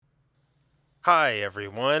Hi,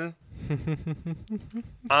 everyone.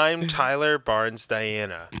 I'm Tyler Barnes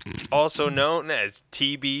Diana, also known as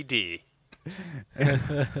TBD.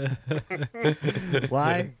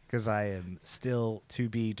 Why? Because I am still to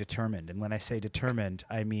be determined. And when I say determined,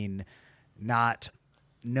 I mean not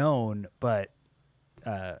known, but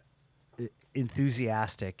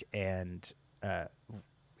enthusiastic and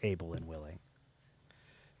able and willing.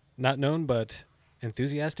 Not known, but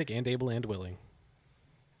enthusiastic and able and willing.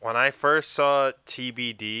 When I first saw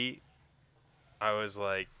TBD, I was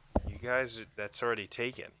like, "You guys, that's already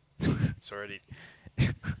taken. It's already.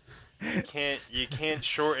 You can't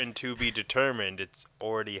shorten to be determined. It's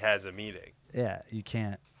already has a meaning." Yeah, you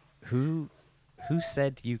can't. Who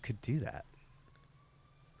said you could do that?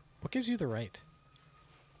 What gives you the right?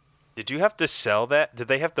 Did you have to sell that? Did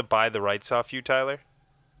they have to buy the rights off you, Tyler?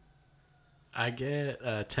 I get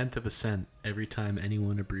 1/10 of a cent every time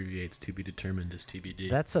anyone abbreviates to be determined as TBD.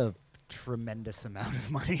 That's a tremendous amount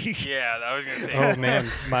of money. Yeah, I was gonna say. Oh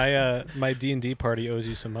man, my D&D party owes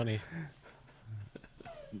you some money.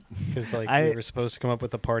 Because we were supposed to come up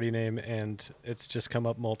with a party name, and it's just come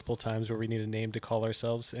up multiple times where we need a name to call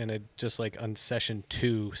ourselves, and it just on session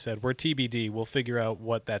 2 said we're TBD. We'll figure out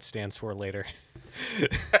what that stands for later.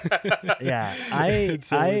 Yeah,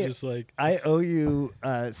 So we're just I owe you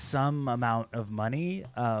some amount of money.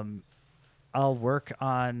 I'll work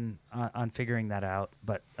on figuring that out,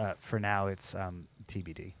 but for now it's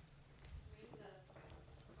TBD.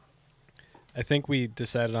 I think we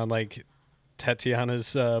decided on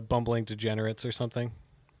Tatiana's bumbling degenerates or something.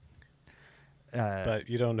 But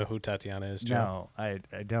you don't know who Tatiana is, Joe. No, I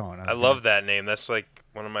don't. I love that name. That's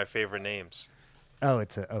one of my favorite names. Oh,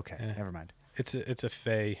 it's okay. Never mind. It's a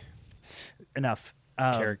fae Enough.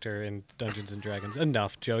 Character in Dungeons and Dragons.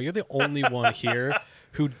 Enough, Joe. You're the only one here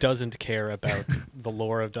who doesn't care about the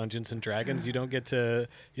lore of Dungeons and Dragons. You don't get to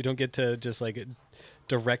just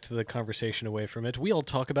direct the conversation away from it. We'll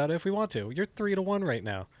talk about it if we want to. You're 3-1 right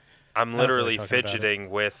now. I'm literally fidgeting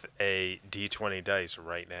with a D20 dice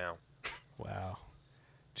right now. Wow.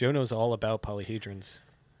 Joe knows all about polyhedrons.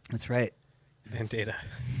 That's right. And data.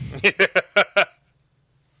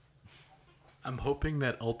 I'm hoping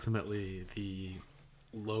that ultimately the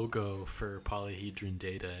logo for polyhedron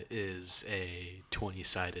data is a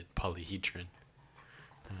 20-sided polyhedron,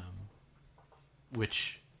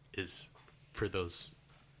 which is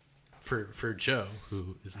for Joe,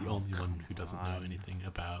 who is the only one who doesn't know anything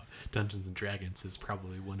about Dungeons and Dragons, is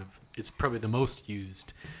probably it's probably the most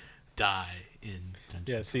used die in Dungeons.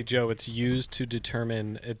 Yeah, see, Joe, it's used to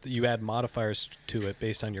determine you add modifiers to it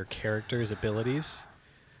based on your character's abilities.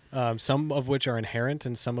 Some of which are inherent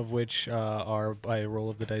and some of which are by a roll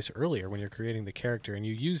of the dice earlier when you're creating the character. And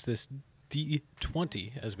you use this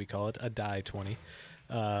D20, as we call it, a die 20,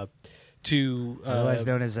 to otherwise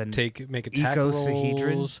known as make attack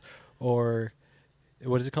rolls, or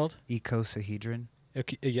what is it called? Icosahedron.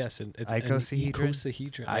 Okay, yes, and it's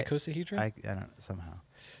icosahedron. Icosahedron. I don't know, somehow.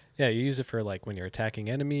 Yeah, you use it for when you're attacking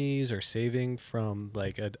enemies or saving from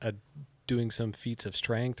doing some feats of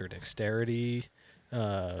strength or dexterity.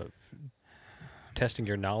 Testing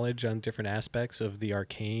your knowledge on different aspects of the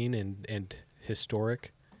arcane and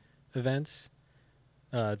historic events.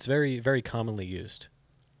 It's very, very commonly used.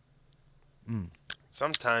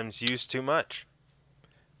 Sometimes used too much.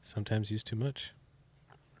 Sometimes used too much.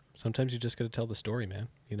 Sometimes you just got to tell the story, man.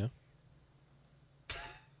 You know.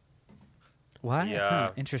 Why?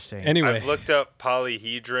 Yeah. Interesting. Anyway, I've looked up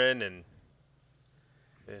polyhedron, and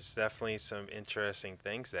there's definitely some interesting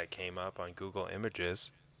things that came up on Google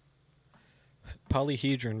Images.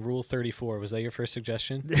 polyhedron rule 34. Was that your first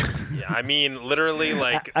suggestion? Yeah, I mean, literally,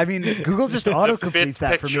 I mean, Google just auto-completes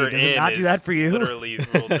that for me. Does it not do that for you? Literally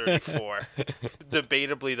rule 34.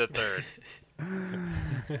 Debatably the third.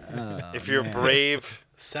 If you're brave,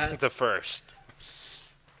 the first.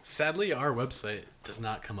 Sadly, our website does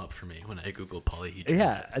not come up for me when I Google polyhedron.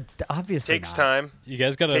 Yeah, obviously Takes not. time. You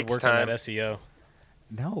guys got to Takes work time. on that SEO.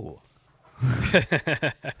 No.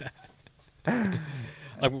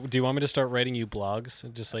 Do you want me to start writing you blogs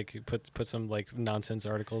and just put some nonsense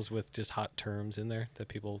articles with just hot terms in there that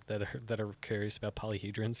people that are curious about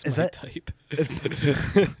polyhedrons Is might that- type?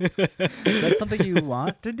 That's something you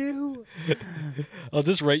want to do? I'll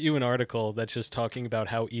just write you an article that's just talking about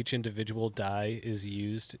how each individual die is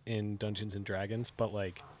used in Dungeons and Dragons, but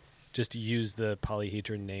just use the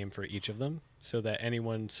polyhedron name for each of them so that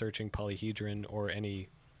anyone searching polyhedron or any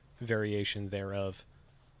variation thereof,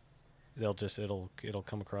 it'll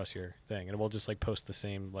come across your thing, and we'll just post the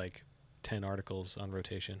same 10 articles on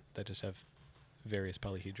rotation that just have various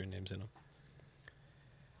polyhedron names in them.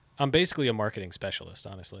 I'm basically a marketing specialist,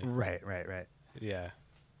 honestly. Right. Yeah.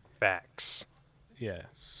 Facts. Yeah.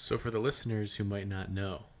 So for the listeners who might not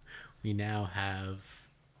know, we now have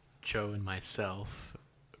Joe and myself.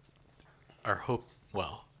 Our hope.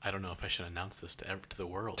 Well, I don't know if I should announce this to the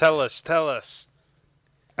world. Tell us.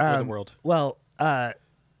 We're the world. Well,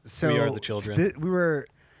 so We are the children. we were,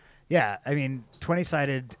 yeah. I mean,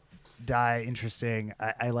 20-sided die, interesting.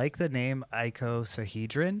 I like the name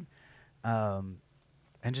icosahedron, and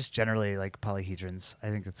just generally like polyhedrons. I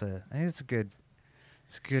think it's a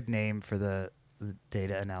good name for the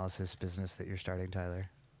data analysis business that you're starting, Tyler.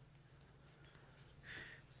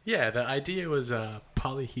 Yeah, the idea was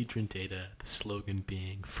polyhedron data. The slogan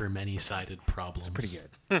being "for many-sided problems." It's pretty good.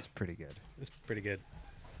 It's pretty good. It's pretty good.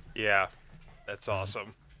 Yeah, that's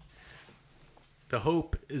awesome. The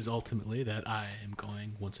hope is ultimately that I am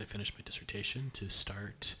going, once I finish my dissertation, to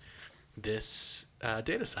start this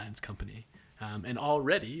data science company. And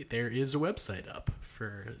already there is a website up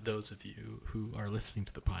for those of you who are listening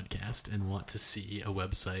to the podcast and want to see a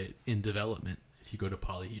website in development. If you go to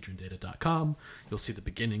polyhedrondata.com, you'll see the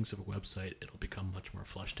beginnings of a website. It'll become much more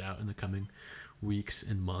fleshed out in the coming weeks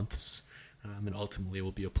and months. And ultimately it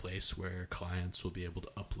will be a place where clients will be able to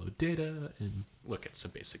upload data and look at some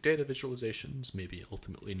basic data visualizations, maybe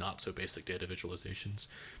ultimately not so basic data visualizations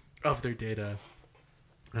of their data.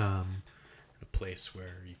 A place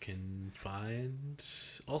where you can find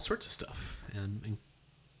all sorts of stuff and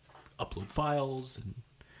upload files. And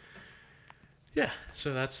yeah,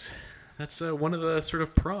 so that's one of the sort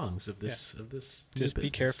of prongs of this new Just be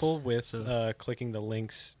business. careful with clicking the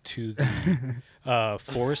links to the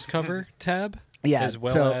forest cover tab, Yeah, as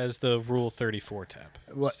well so- as the Rule 34 tab.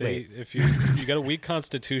 What- Stay, wait. if you got a weak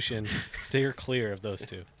constitution, stay clear of those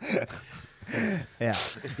two. Yeah.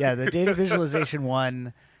 The data visualization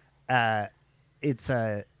one, it's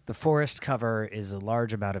the forest cover is a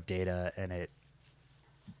large amount of data and it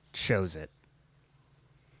shows it.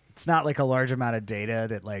 It's not like a large amount of data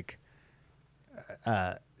that like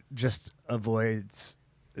just avoids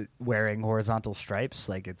wearing horizontal stripes.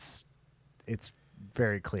 Like it's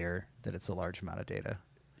very clear that it's a large amount of data.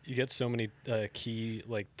 You get so many key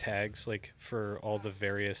like tags like for all the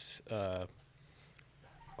various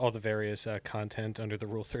content under the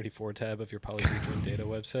Rule 34 tab of your polyhedron data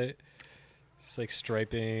website. It's like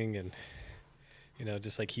striping and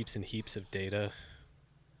just like heaps and heaps of data.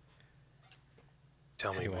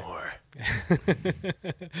 Tell me Anyway. more.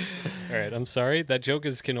 All right, I'm sorry. That joke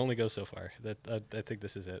can only go so far. That I think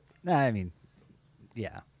this is it. Nah, I mean,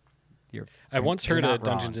 yeah. I once heard a not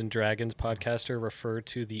wrong. Dungeons and Dragons podcaster refer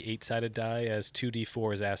to the 8-sided die as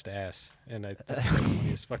 2d4 as ass to ass, and that's one of the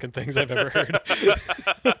funniest fucking things I've ever heard.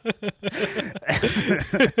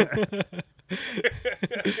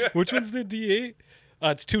 Which one's the d8?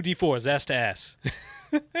 It's 2d4 as ass to ass.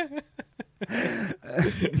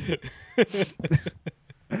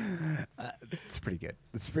 It's pretty good.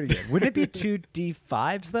 It's pretty good. Wouldn't it be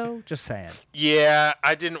 2d5s though? Just saying. Yeah,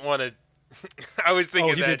 I didn't want to. I was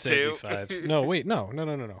thinking Oh, he that did say too. d5s. No, wait, no.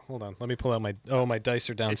 Hold on. Let me pull out my. Oh, my dice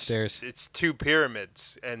are downstairs. It's two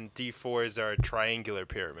pyramids, and D4s are triangular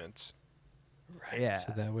pyramids. Right. Yeah.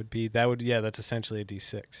 So that's essentially a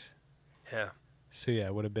d6. Yeah. So yeah,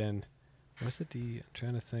 it would have been. What's the d? I'm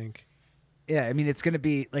trying to think. Yeah, I mean, it's going to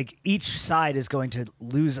be like each side is going to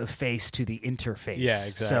lose a face to the interface. Yeah,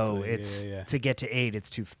 exactly. So Yeah, it's yeah. to get to 8, it's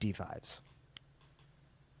 2 d5s.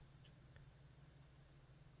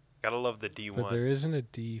 Gotta love the D1s. But there isn't a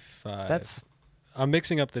d5. That's I'm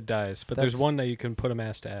mixing up the dice, but there's That's- one that you can put them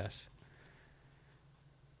ass to ass.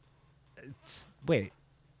 wait.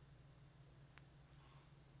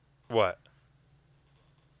 What?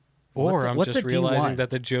 Or What's I'm just a realizing D1? that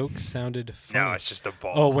the joke sounded funny. No, it's just a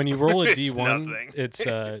ball. Oh, when you roll a It's d1, nothing. it's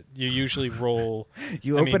you usually roll.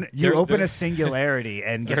 You I open mean, you they're- open they're- a singularity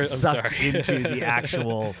and get I'm sucked sorry. into the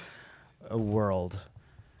actual world.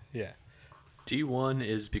 Yeah, D1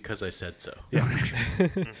 is because I said so.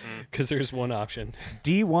 because there's one option.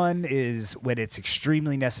 D1 is when it's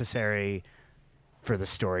extremely necessary for the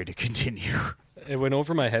story to continue. It went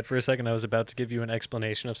over my head for a second. I was about to give you an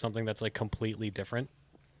explanation of something that's like completely different,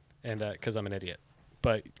 and because I'm an idiot.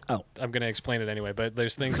 But Oh. I'm gonna explain it anyway. But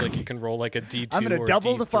there's things like you can roll like a D2. I'm going or to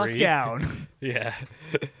double the fuck D3. down. Yeah,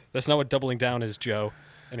 that's not what doubling down is, Joe.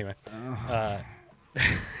 Anyway,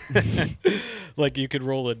 like you could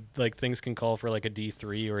roll like things can call for like a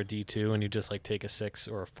D3 or a D2, and you just like take a 6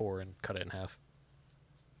 or a 4 and cut it in half.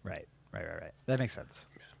 Right. That makes sense.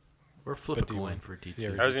 Or flip But a coin D1. for D2.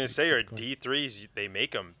 Yeah, I was gonna say, or Go D3s, they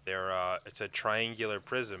make them. They're it's a triangular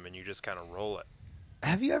prism, and you just kind of roll it.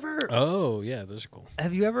 Have you ever Oh yeah, those are cool.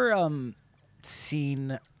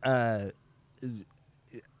 seen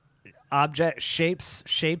object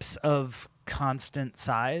shapes of constant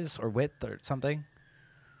size or width or something?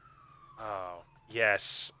 Oh,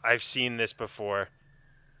 yes. I've seen this before.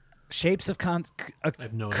 Shapes of a I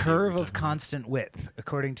have no idea what curve you're of talking about. constant width,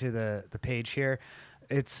 according to the page here.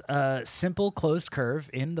 It's a simple closed curve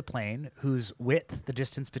in the plane whose width, the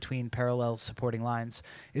distance between parallel supporting lines,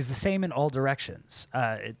 is the same in all directions.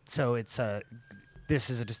 This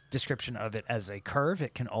is a description of it as a curve.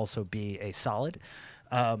 It can also be a solid.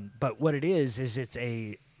 But what it is it's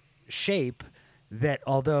a shape that,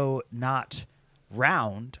 although not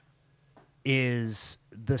round, is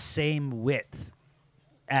the same width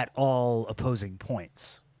at all opposing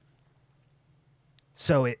points.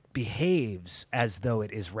 So it behaves as though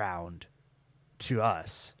it is round to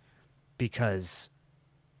us because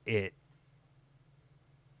it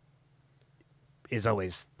is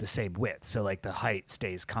always the same width. So like the height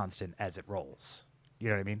stays constant as it rolls. You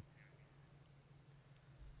know what I mean?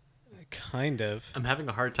 Kind of. I'm having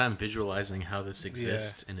a hard time visualizing how this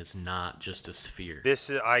exists and it's not just a sphere. This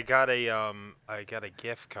is I got a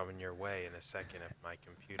GIF coming your way in a second if my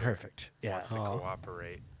computer Perfect. Yeah. wants to Aw.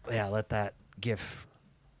 cooperate. Yeah, let that GIF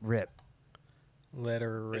rip. Let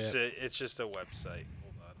her rip. It's just a website.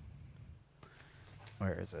 Hold on.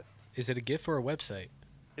 Where is it? Is it a GIF or a website?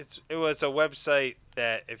 It was a website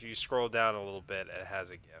that if you scroll down a little bit, it has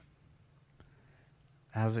a GIF.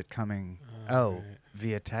 How's it coming? Alright.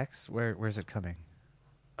 Via text? Where's it coming?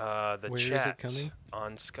 The Where is it chat coming?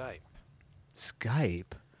 on Skype.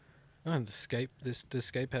 Skype? Oh, and the Skype. Does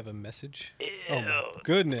Skype have a message? Ew. Oh my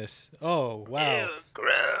goodness! Oh wow! Ew,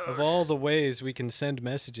 gross. Of all the ways we can send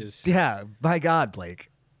messages, Yeah, my God, Blake.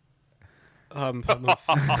 I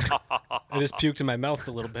just puked in my mouth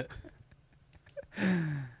a little bit.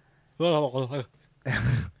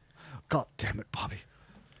 God damn it, Bobby.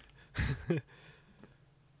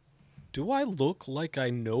 Do I look like I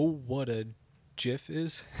know what a GIF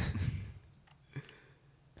is?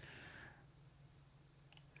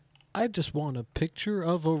 I just want a picture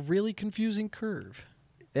of a really confusing curve.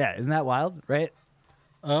 Yeah, isn't that wild, right?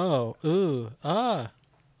 Oh, ooh, ah.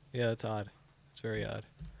 Yeah, that's odd. It's very odd.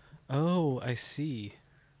 Oh, I see.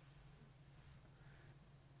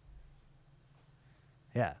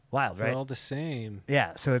 Yeah, wild, They're right? all the same.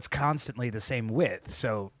 Yeah, so it's constantly the same width.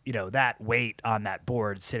 So, that weight on that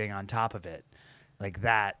board sitting on top of it, like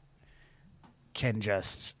that can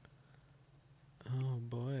just, Oh,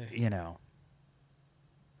 boy.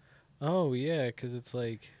 Oh, yeah, because it's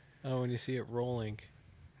like, when you see it rolling.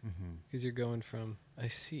 Because you're going from, I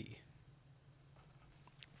see.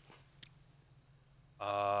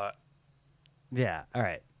 yeah, all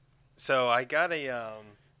right. So I got a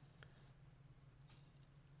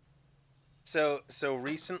So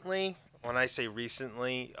recently, when I say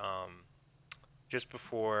recently, just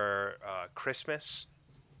before Christmas,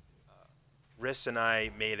 Riss and I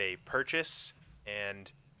made a purchase,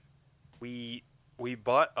 and we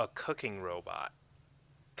bought a cooking robot,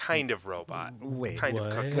 kind of robot, Wait, kind of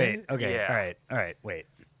what? cooking. Wait, okay, Yeah. all right, wait.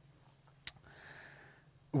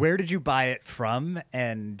 Where did you buy it from,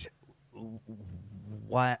 and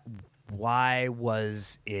why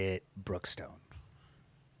was it Brookstone?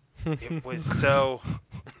 It was so.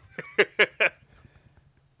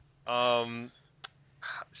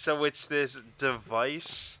 So it's this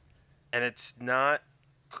device, and it's not.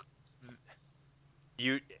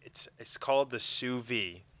 It's called the sous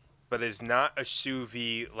vide, but it's not a sous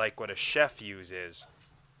vide like what a chef uses.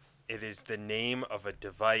 It is the name of a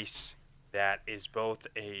device that is both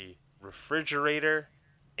a refrigerator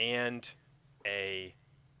and a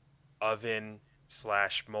oven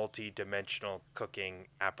 / multi-dimensional cooking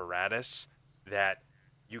apparatus that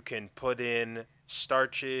you can put in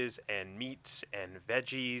starches and meats and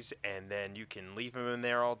veggies, and then you can leave them in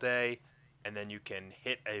there all day, and then you can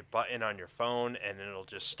hit a button on your phone and it'll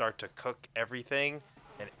just start to cook everything,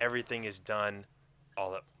 and everything is done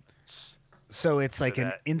all at once. So it's like an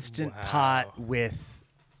that- instant Wow. pot with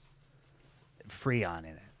Freon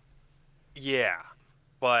in it. Yeah,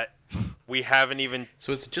 but we haven't even.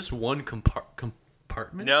 So it's just one compartment?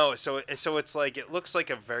 No, so it's like it looks like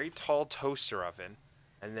a very tall toaster oven,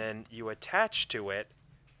 and then you attach to it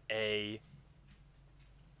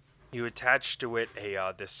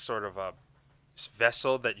this sort of a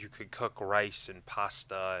vessel that you could cook rice and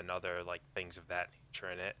pasta and other like things of that nature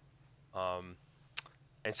in it.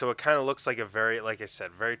 And so it kind of looks like a very, like I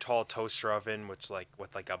said, very tall toaster oven, with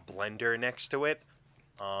a blender next to it.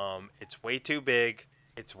 It's way too big.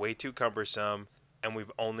 It's way too cumbersome. And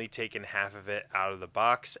we've only taken half of it out of the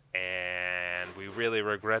box, and we really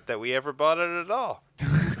regret that we ever bought it at all.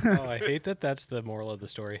 Oh, I hate that that's the moral of the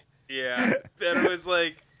story. Yeah, that it was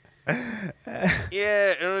like,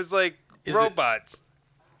 yeah, it was like Is it- robots.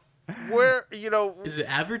 where Is it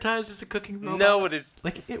advertised as a cooking robot? No, it is.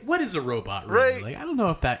 Like, what is a robot, really? Right. Like, I don't know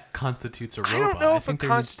if that constitutes a robot. I don't know if think it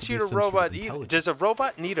there needs to be constitutes a some sort of robot either. Does a intelligence.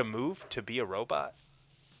 robot need a move to be a robot?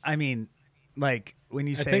 I mean, like when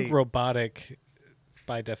you I say, think robotic,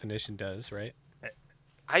 by definition, does, right?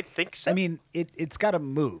 I think so. I mean, it's got to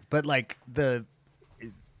move, but like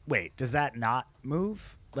wait, does that not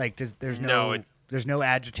move? Like, there's No, no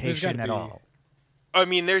agitation gotta at be- all. I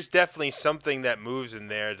mean, there's definitely something that moves in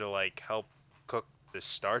there to like help cook the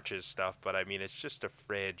starches stuff, but I mean, it's just a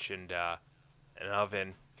fridge and an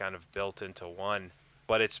oven kind of built into one.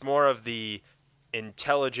 But it's more of the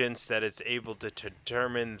intelligence that it's able to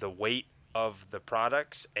determine the weight of the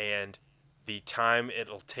products and the time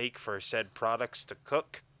it'll take for said products to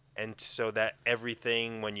cook, and so that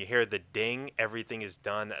everything, when you hear the ding, everything is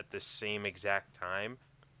done at the same exact time.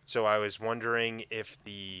 So I was wondering if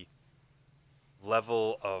the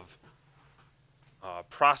level of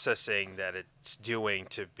processing that it's doing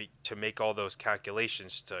to make all those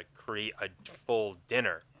calculations to create a full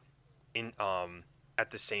dinner in at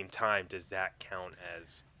the same time, does that count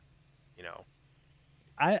as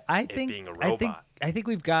I think being a I think robot? I think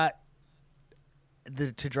we've got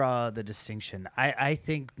to draw the distinction. I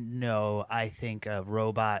think no. I think a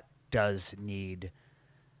robot does need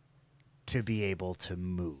to be able to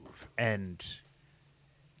move, and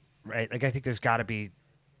right, like I think there's got to be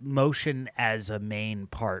motion as a main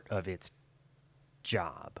part of its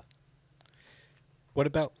job. What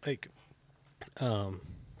about like,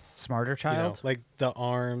 Smarter you know, Child. like the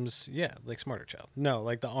arms? Yeah, like Smarter Child. No,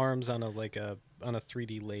 like the arms on a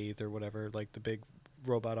 3D lathe or whatever, like the big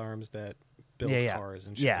robot arms that build Yeah. cars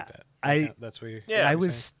and shit Yeah. like that. I- That's where you. Yeah, I I'm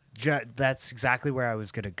was. That's exactly where I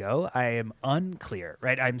was going to go. I am unclear.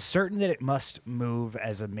 Right. I'm certain that it must move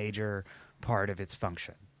as a major part of its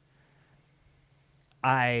function.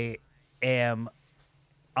 I am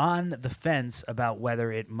on the fence about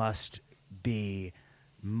whether it must be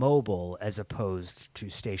mobile as opposed to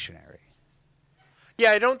stationary.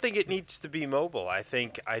 Yeah, I don't think it needs to be mobile. I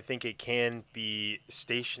think it can be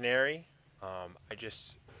stationary. I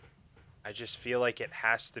just feel like it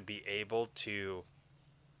has to be able to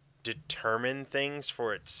determine things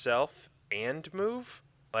for itself and move.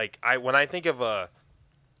 Like when I think of a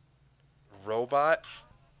robot.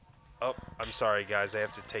 Oh, I'm sorry, guys. I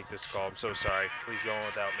have to take this call. I'm so sorry. Please go on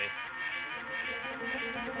without me.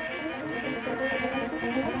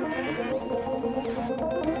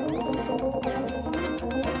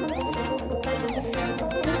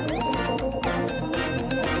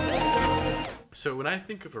 So when I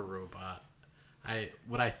think of a robot,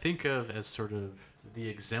 what I think of as sort of the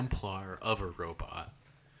exemplar of a robot,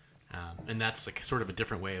 and that's like sort of a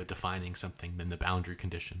different way of defining something than the boundary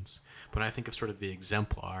conditions. When I think of sort of the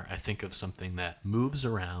exemplar, I think of something that moves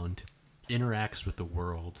around, interacts with the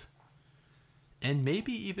world, and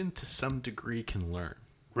maybe even to some degree can learn.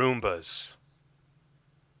 Roombas.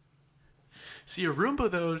 See, a Roomba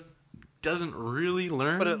though doesn't really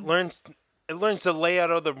learn. But it learns the layout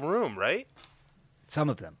of the room, right? Some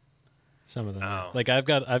of them. Some of them. Oh. Like I've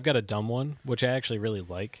got a dumb one, which I actually really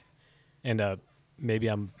like, and maybe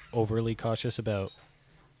I'm overly cautious about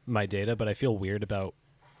my data, but I feel weird about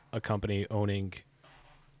a company owning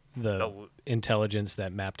the intelligence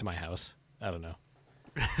that mapped my house. I don't know.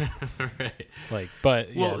 Right. Like,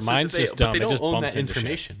 but yeah, so mine's just dumb. But they It don't just own bumps that into shit.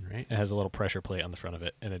 information, right? It has a little pressure plate on the front of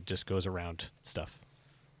it, and it just goes around stuff.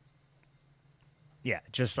 Yeah,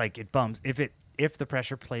 just like it bumps. If the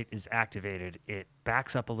pressure plate is activated, it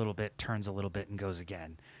backs up a little bit, turns a little bit, and goes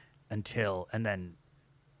again and then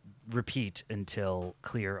repeat until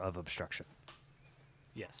clear of obstruction.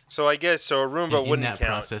 Yes. So I guess a Roomba In wouldn't that count.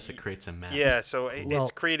 process, it creates a map. Yeah, so Well-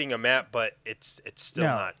 it's creating a map, but it's still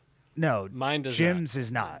No. not. No, Mine does Jim's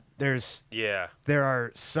is not. Yeah. There are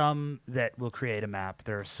some that will create a map.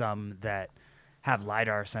 There are some that have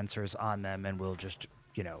LiDAR sensors on them and will just,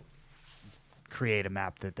 create a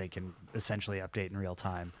map that they can essentially update in real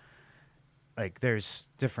time. Like there's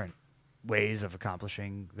different ways of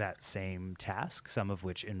accomplishing that same task, some of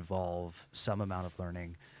which involve some amount of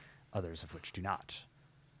learning, others of which do not.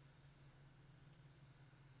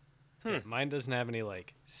 Yeah, mine doesn't have any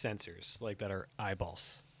like sensors like that are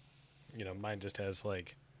eyeballs. Mine just has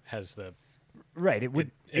the Right.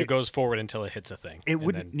 it goes forward until it hits a thing. It and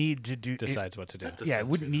wouldn't then need to do decides what to do. That's a yeah, it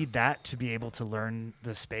sensory wouldn't though. need that to be able to learn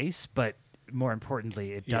the space, but more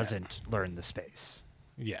importantly, it Yeah. doesn't learn the space.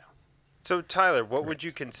 Yeah. So Tyler, what would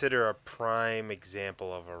you consider a prime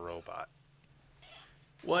example of a robot?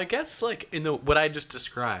 Well, I guess like in what I just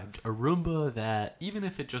described, a Roomba that even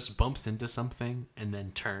if it just bumps into something and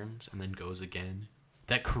then turns and then goes again,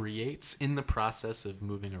 that creates in the process of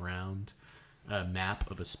moving around map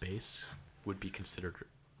of a space would be considered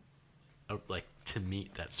like to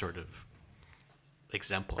meet that sort of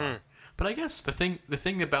exemplar. But I guess the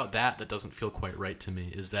thing about that doesn't feel quite right to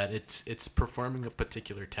me is that it's performing a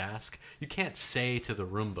particular task. You can't say to the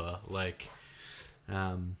Roomba like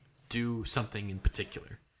do something in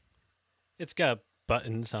particular. It's got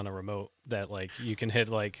buttons on a remote that like you can hit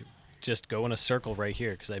like just go in a circle right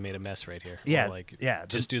here because I made a mess right here. Yeah, Or, like yeah,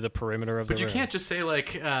 just do the perimeter of But the you room. can't just say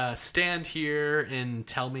like stand here and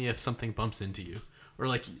tell me if something bumps into you. Or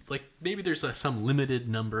like maybe there's some limited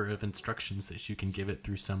number of instructions that you can give it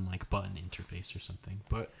through some like button interface or something.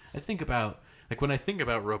 But I think about like when I think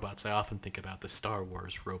about robots, I often think about the Star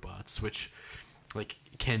Wars robots, which like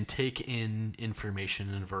can take in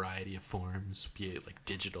information in a variety of forms, be it like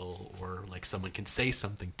digital or like someone can say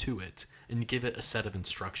something to it and give it a set of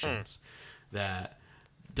instructions that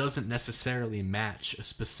doesn't necessarily match a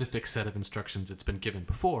specific set of instructions it's been given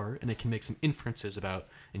before, and it can make some inferences about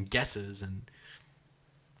and guesses and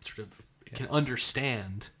sort of can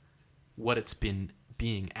understand what it's been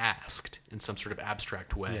being asked in some sort of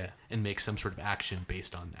abstract way and make some sort of action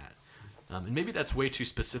based on that. And maybe that's way too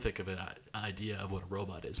specific of an idea of what a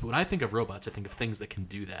robot is. But when I think of robots, I think of things that can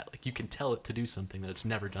do that. Like you can tell it to do something that it's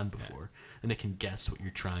never done before, and it can guess what you're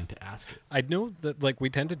trying to ask it. I know that like we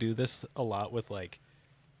tend to do this a lot with like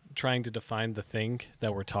trying to define the thing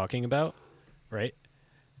that we're talking about, right?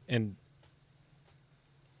 And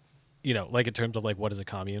you know, like in terms of like what is a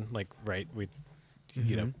commune, like right, we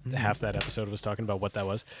you know, half that episode was talking about what that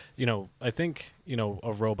was. You know, I think, you know,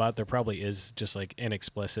 a robot, there probably is just like an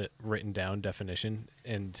explicit written down definition,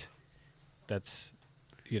 and that's,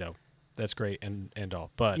 you know, that's great and all.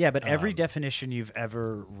 But yeah, but every definition you've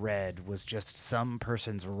ever read was just some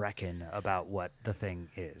person's reckon about what the thing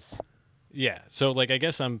is. Yeah. So like I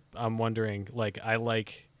guess I'm wondering, like I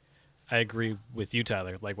agree with you,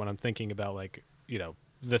 Tyler, like when I'm thinking about like, you know,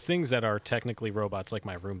 the things that are technically robots like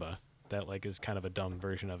my Roomba, that like is kind of a dumb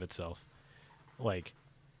version of itself. Like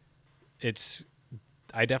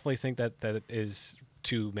I definitely think that it is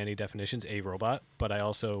too many definitions a robot, but I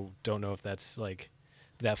also don't know if that's like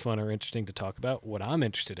that fun or interesting to talk about. What I'm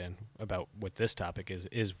interested in about what this topic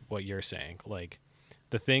is what you're saying. Like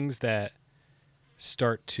the things that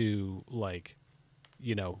start to like,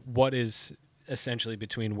 you know, what is essentially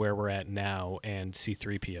between where we're at now and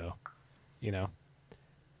C-3PO, you know?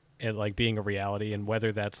 And like being a reality, and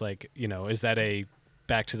whether that's like, you know, is that a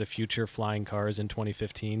Back to the Future flying cars in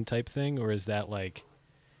 2015 type thing, or is that like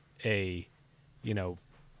a, you know,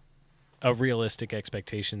 a realistic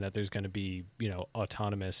expectation that there's going to be, you know,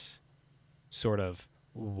 autonomous sort of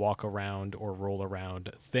walk around or roll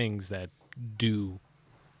around things that do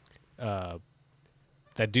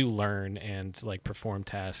learn and like perform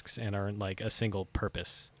tasks and aren't like a single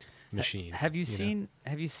purpose machine. Have you seen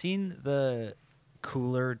the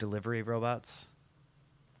cooler delivery robots?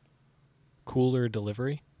 Cooler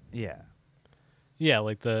delivery? Yeah. Yeah,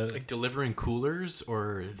 like the Like delivering coolers,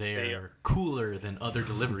 or they are cooler than other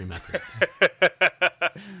delivery methods?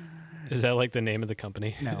 is that like the name of the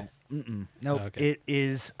company? No. Nope. Okay. It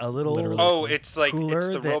is a little Literally. Oh, it's like cooler it's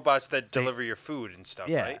the that robots that deliver your food and stuff,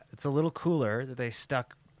 yeah, right? it's a little cooler that they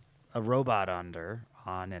stuck a robot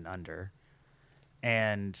on and under,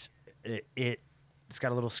 and it's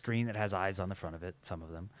got a little screen that has eyes on the front of it, some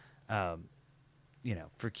of them, you know,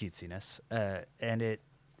 for cutesiness, and it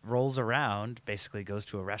rolls around, basically goes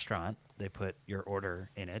to a restaurant, they put your order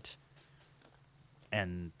in it,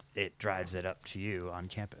 and it drives it up to you on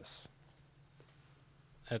campus.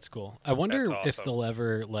 That's cool. I wonder That's if awesome. they'll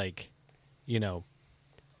ever like, you know,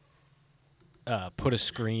 put a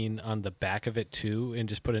screen on the back of it too, and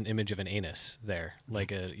just put an image of an anus there,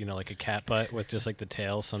 like a, you know, like a cat butt with just like the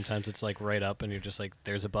tail. Sometimes it's like right up, and you're just like,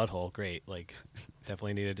 "There's a butthole." Great, like,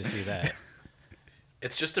 definitely needed to see that.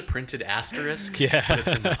 It's just a printed asterisk. Yeah. But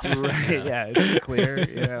it's enough. Right, yeah, it's clear,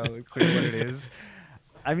 you know, clear what it is.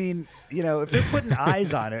 I mean, you know, if they're putting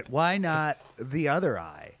eyes on it, why not the other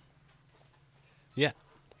eye? Yeah,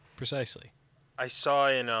 precisely. I saw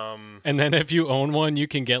in And then if you own one, you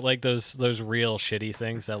can get like those real shitty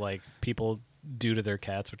things that like people do to their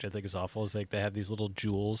cats, which I think is awful. Is like they have these little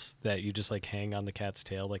jewels that you just like hang on the cat's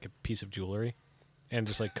tail like a piece of jewelry, and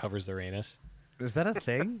just like covers their anus. Is that a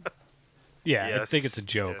thing? Yeah, I Yes, think it's a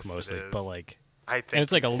joke yes, it mostly, is. but like, I think and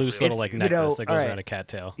it's like a loose really- little like you necklace know, that goes all right. around a cat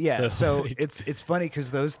tail. Yeah, so like, it's funny because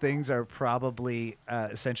those things are probably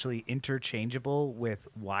essentially interchangeable with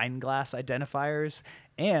wine glass identifiers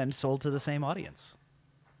and sold to the same audience.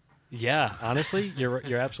 yeah, honestly, you're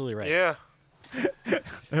absolutely right. Yeah.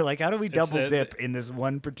 They're like, how do we double a- dip in this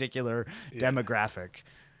one particular demographic?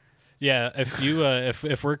 Yeah,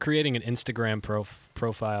 if we're creating an Instagram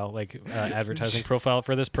profile, like advertising profile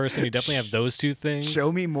for this person, you definitely have those two things.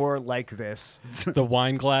 Show me more like this. The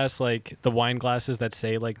wine glass, like the wine glasses that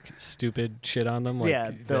say like stupid shit on them. Like, Yeah,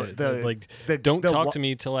 don't the talk to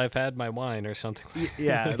me till I've had my wine or something.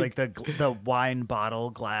 Yeah, like the wine bottle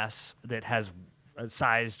glass that has a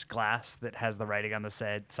sized glass that has the writing on the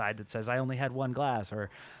side that says "I only had one glass" or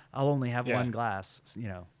 "I'll only have Yeah. one glass." You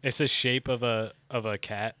know, It's the shape of a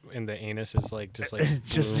cat, and the anus is like just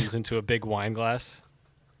It's just- blooms into a big wine glass,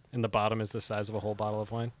 and the bottom is the size of a whole bottle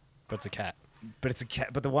of wine, but it's a cat. but it's a cat.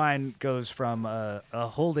 But the wine goes from a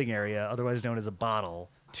holding area, otherwise known as a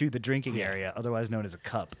bottle, to the drinking area, otherwise known as a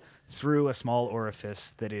cup, through a small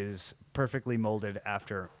orifice that is perfectly molded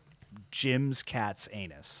after Jim's cat's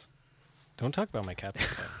anus. Don't talk about my cats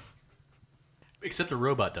like that. Except a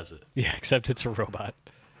robot does it. Yeah, except it's a robot.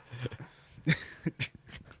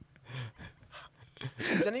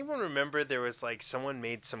 Does anyone remember there was like someone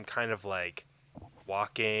made some kind of like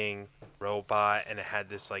walking robot and it had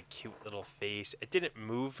this like cute little face. It didn't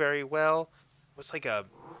move very well. It was like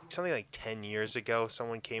something like 10 years ago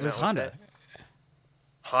someone came It was out Honda. with it.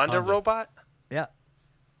 Honda robot? Yeah.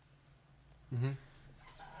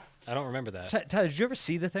 I don't remember that. Tyler, did you ever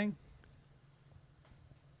see the thing?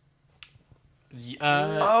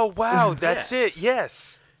 Oh wow, that's yes. it.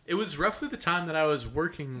 Yes. It was roughly the time that I was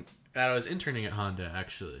interning at Honda,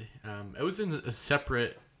 actually. It was in a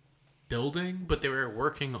separate building, but they were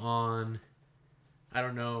working on, I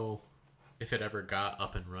don't know if it ever got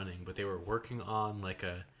up and running, but they were working on like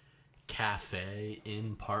a cafe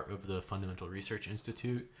in part of the Fundamental Research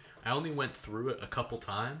Institute. I only went through it a couple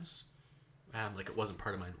times. Like it wasn't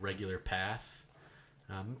part of my regular path.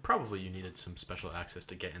 Probably you needed some special access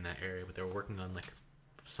to get in that area, but they were working on like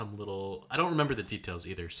some little, I don't remember the details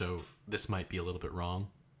either, so this might be a little bit wrong.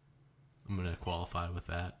 I'm going to qualify with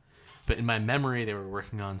that. But in my memory, they were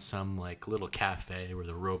working on some like little cafe where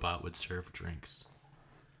the robot would serve drinks.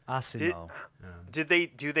 Asimo. Did they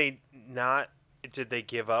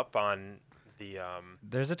give up on the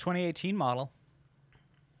There's a 2018 model.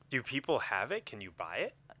 do people have it? Can you buy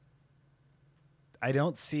it? I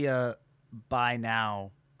don't see a buy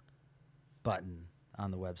now button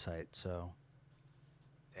on the website, so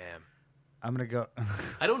Damn. I'm gonna go.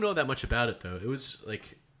 I don't know that much about it though. It was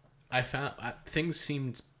like things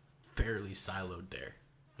seemed fairly siloed there.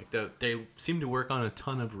 Like they seemed to work on a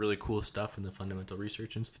ton of really cool stuff in the Fundamental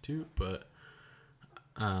Research Institute, but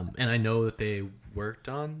and I know that they worked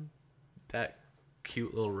on that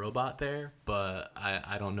cute little robot there, but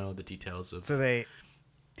I don't know the details of So they.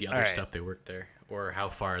 the other all right. stuff they worked there or how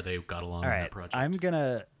far they got along All in right, that project. I'm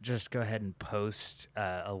gonna just go ahead and post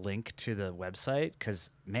a link to the website because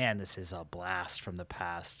man, this is a blast from the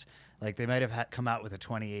past. Like they might have come out with a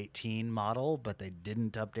 2018 model, but they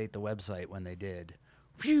didn't update the website when they did.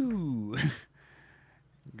 Whew!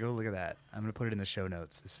 Go look at that. I'm gonna put it in the show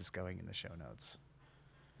notes. This is going in the show notes.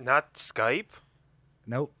 Not Skype?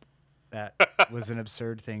 Nope, that was an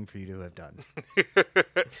absurd thing for you to have done.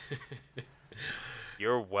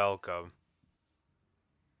 You're welcome.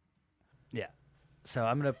 Yeah. So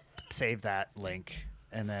I'm gonna save that link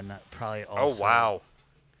and then probably also. Oh wow.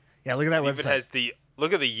 Yeah, look at that It even website. has the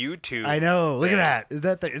look at the YouTube. I know. Look thing. at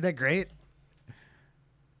that. Isn't that great?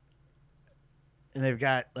 And they've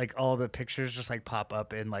got like all the pictures just like pop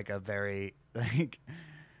up in like a very like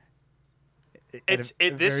This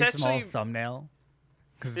very small actually- thumbnail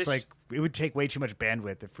because this- it's like it would take way too much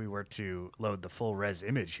bandwidth if we were to load the full res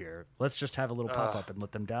image here. Let's just have a little pop up and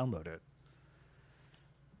let them download it.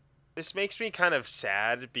 This makes me kind of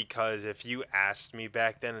sad because if you asked me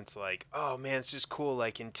back then, it's like, oh man, it's just cool.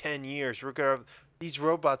 Like in 10 years, these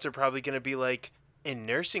robots are probably gonna be like in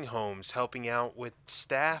nursing homes helping out with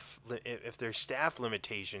staff if there's staff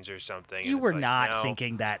limitations or something. You And it's were like, not no.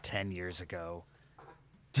 thinking that 10 years ago.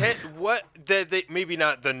 What? Maybe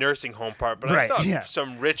not the nursing home part, but Right, I thought yeah.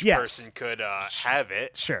 some rich Yes. person could have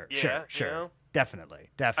it. Sure, Yeah, sure. you know? Definitely.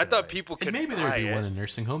 I thought people could and maybe there'd buy be it. one in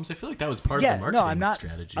nursing homes. I feel like that was part Yeah, of the marketing no, I'm not.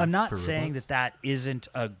 strategy. I'm not for saying robots. that isn't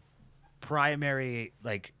a primary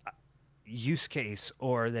like use case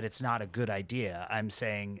or that it's not a good idea. I'm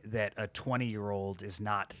saying that a 20-year-old is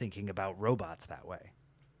not thinking about robots that way.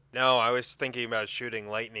 No, I was thinking about shooting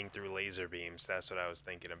lightning through laser beams. That's what I was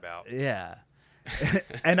thinking about. Yeah.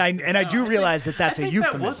 and I do realize that that's I a think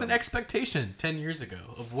euphemism. that was an expectation 10 years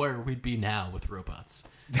ago of where we'd be now with robots.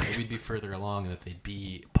 That we'd be further along and that they'd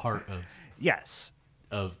be part yes.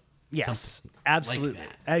 of Yes, something absolutely.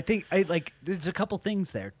 like that. I think there's a couple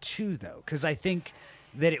things there too, though, because I think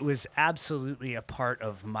that it was absolutely a part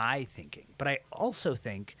of my thinking. But I also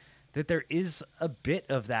think that there is a bit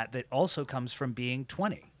of that also comes from being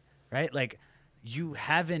 20, right? Like you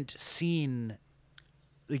haven't seen,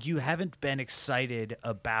 like you haven't been excited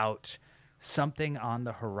about something on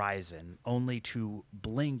the horizon only to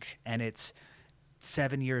blink and it's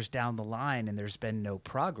 7 years down the line and there's been no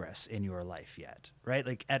progress in your life yet, right?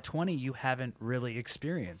 Like at 20, you haven't really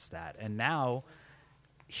experienced that. And now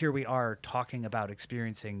here we are talking about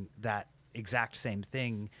experiencing that exact same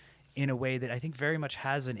thing in a way that I think very much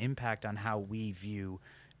has an impact on how we view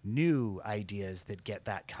new ideas that get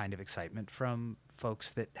that kind of excitement from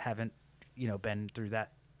folks that haven't, been through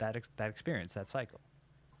that experience, that cycle.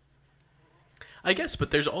 I guess, but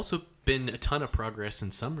there's also been a ton of progress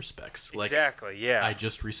in some respects. Like, Exactly, yeah. I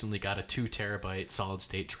just recently got a 2 terabyte solid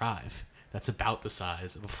state drive. That's about the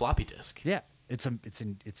size of a floppy disk. Yeah, it's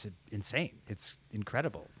insane. It's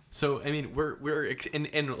incredible. So I mean, we're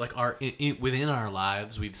and like within our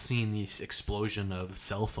lives, we've seen this explosion of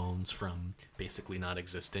cell phones from basically not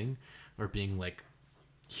existing or being like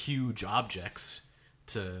huge objects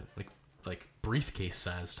to like briefcase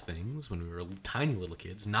sized things when we were tiny little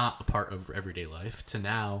kids, not a part of everyday life, to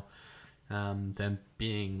now them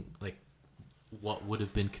being like what would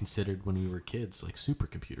have been considered when we were kids, like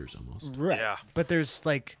supercomputers almost. Right. Yeah. But there is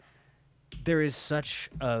such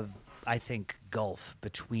a, I think, gulf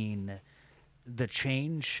between the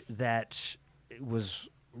change that was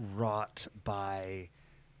wrought by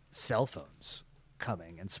cell phones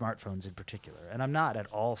coming and smartphones in particular. And I'm not at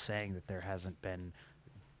all saying that there hasn't been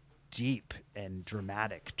deep and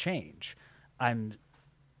dramatic change.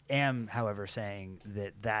 Am, however, saying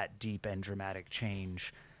that deep and dramatic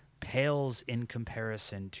change pales in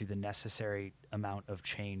comparison to the necessary amount of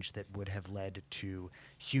change that would have led to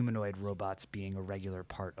humanoid robots being a regular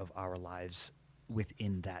part of our lives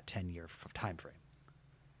within that 10-year time frame.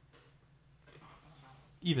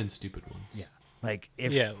 Even stupid ones. Yeah. Like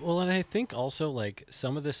if Yeah, well, and I think also like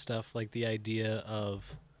some of this stuff, like the idea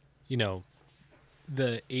of,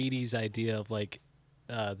 the 80s idea of like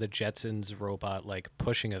the Jetsons robot like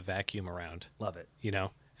pushing a vacuum around. love it.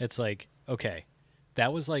 It's like, okay,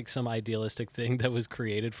 that was like some idealistic thing that was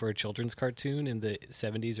created for a children's cartoon in the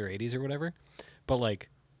 70s or 80s or whatever. But like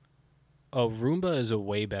a Roomba is a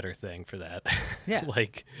way better thing for that. Yeah.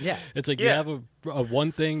 Yeah. It's like you have a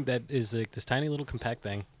one thing that is like this tiny little compact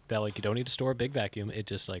thing that like you don't need to store a big vacuum. It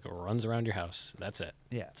just like runs around your house. That's it.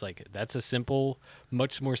 Yeah. It's like that's a simple,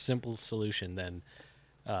 much more simple solution than,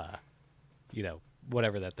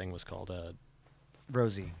 whatever that thing was called.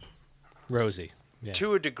 Rosie. Yeah.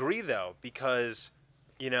 To a degree, though, because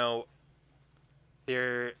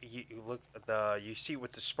there you see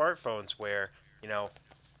with the smartphones where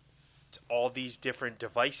it's all these different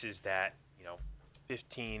devices that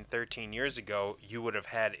 15, 13 years ago you would have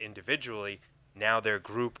had individually. Now they're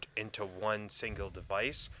grouped into one single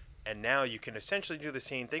device, and now you can essentially do the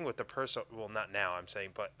same thing with the person. Well, not now, I'm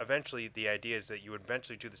saying, but eventually the idea is that you would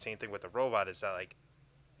eventually do the same thing with the robot. Is that like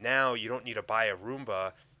now you don't need to buy a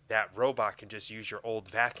Roomba. That robot can just use your old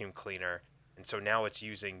vacuum cleaner, and so now it's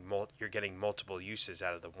using you're getting multiple uses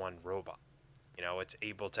out of the one robot. It's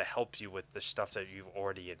able to help you with the stuff that you've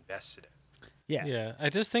already invested in. Yeah. Yeah, I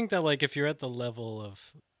just think that like if you're at the level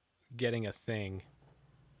of getting a thing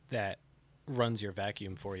that runs your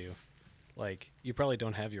vacuum for you, like you probably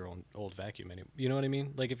don't have your own old vacuum anymore. You know what I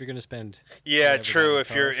mean? Like if you're gonna spend Yeah, whatever true. that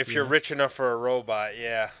If costs, you're rich enough for a robot,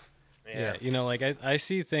 yeah. Yeah, like I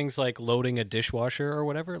see things like loading a dishwasher or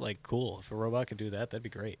whatever. Like, cool. If a robot could do that, that'd be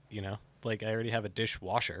great. Like I already have a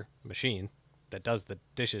dishwasher machine that does the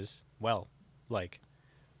dishes well. Like,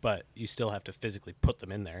 but you still have to physically put them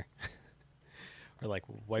in there, or like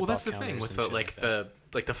wipe. Well, that's off the thing counters with and the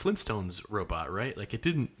shit the Flintstones robot, right? Like it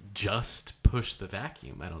didn't just push the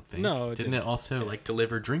vacuum. I don't think. No, it didn't didn't. it also like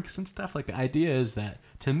deliver drinks and stuff? Like the idea is that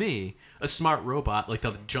to me, a smart robot, like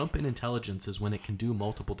the jump in intelligence is when it can do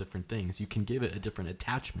multiple different things. You can give it a different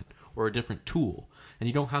attachment or a different tool, and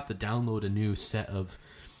you don't have to download a new set of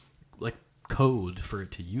like code for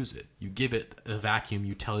it to use it. You give it a vacuum,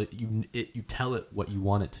 you tell it what you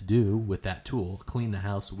want it to do with that tool. Clean the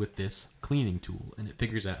house with this cleaning tool, and it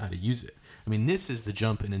figures out how to use it. I mean, this is the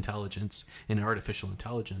jump in intelligence, in artificial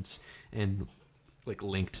intelligence, and like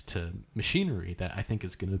linked to machinery that I think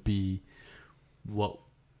is going to be what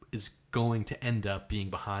is going to end up being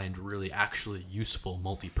behind really actually useful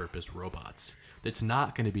multi-purpose robots. It's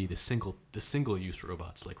not going to be the single use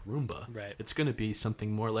robots like Roomba. Right. It's going to be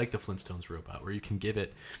something more like the Flintstones robot, where you can give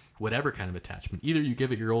it whatever kind of attachment. Either you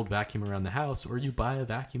give it your old vacuum around the house, or you buy a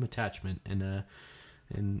vacuum attachment and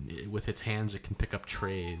with its hands it can pick up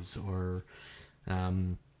trays, or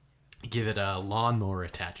give it a lawnmower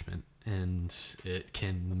attachment and it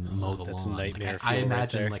can mow the That's lawn. nightmare. I fuel right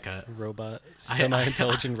imagine there. like a robot, I-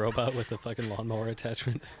 semi-intelligent robot with a fucking lawnmower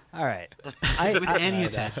attachment. All right. with any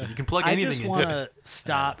attachment. You can plug I anything just into want it. to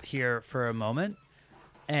stop here for a moment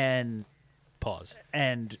and Pause.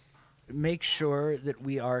 make sure that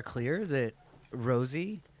we are clear that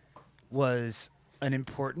Rosie was an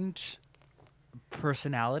important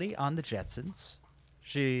personality on the Jetsons.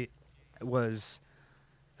 She was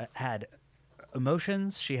had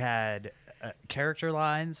emotions. She had character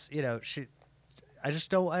lines. You know, I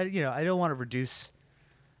just don't. I don't want to reduce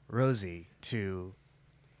Rosie to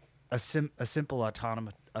a simple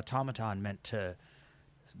automaton meant to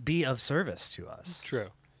be of service to us. True.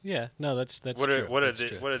 Yeah. No, that's What true. are what are That's the,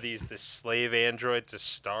 true. what are these? The slave androids of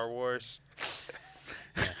Star Wars?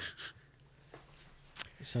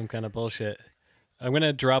 Some kind of bullshit. I'm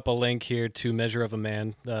gonna drop a link here to Measure of a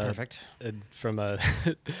Man. Perfect. From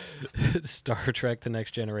Star Trek: The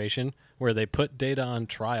Next Generation, where they put Data on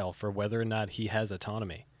trial for whether or not he has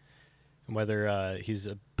autonomy, and whether he's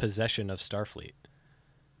a possession of Starfleet.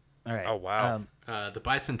 All right. Oh, wow. The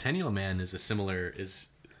Bicentennial Man is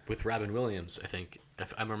with Robin Williams. I think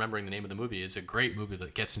if I'm remembering the name of the movie, it's a great movie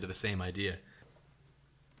that gets into the same idea.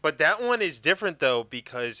 But that one is different though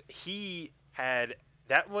because he had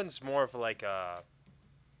that one's more of like a.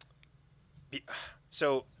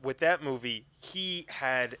 So with that movie, he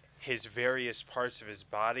had his various parts of his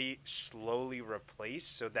body slowly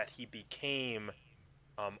replaced so that he became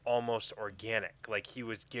almost organic. Like he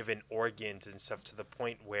was given organs and stuff to the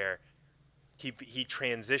point where he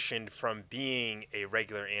transitioned from being a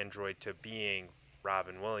regular android to being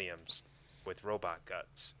Robin Williams with robot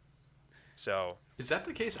guts. So Is that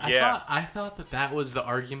the case? Yeah. I thought that was the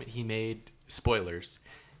argument he made. Spoilers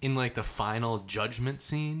in like the final judgment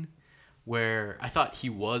scene, where I thought he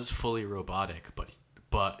was fully robotic, but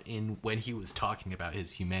when he was talking about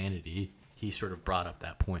his humanity, he sort of brought up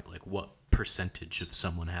that point, like what percentage of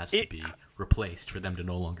someone has to be replaced for them to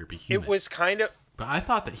no longer be human. it was kind of. But I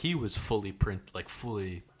thought that he was fully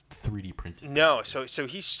 3D printed. No, basically. so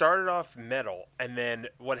he started off metal, and then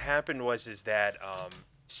what happened was that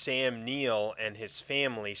Sam Neill and his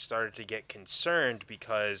family started to get concerned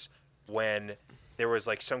because when there was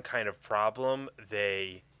like some kind of problem,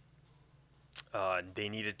 they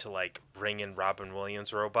needed to like bring in Robin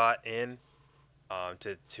Williams' robot in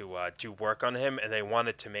to do work on him, and they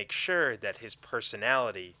wanted to make sure that his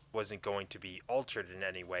personality wasn't going to be altered in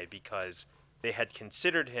any way because they had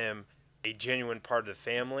considered him a genuine part of the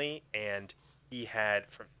family, and he had.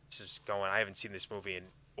 I haven't seen this movie in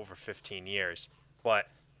over 15 years, but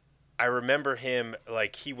I remember him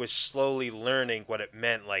like he was slowly learning what it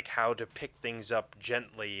meant, like how to pick things up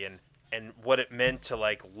gently and what it meant to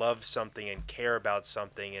like love something and care about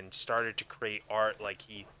something, and started to create art. Like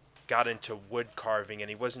he got into wood carving, and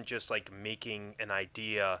he wasn't just like making an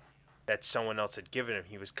idea that someone else had given him.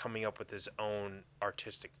 He was coming up with his own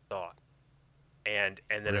artistic thought. And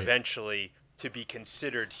then Right. eventually, to be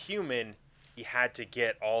considered human, he had to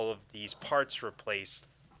get all of these parts replaced,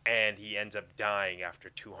 and he ends up dying after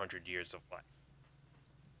 200 years of life.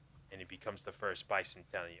 And he becomes the first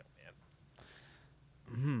Bicentennial Man.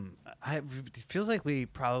 It feels like we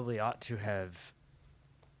probably ought to have.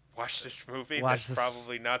 Watch this movie. Watch That's this-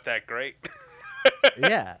 probably not that great.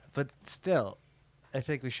 Yeah, but still, I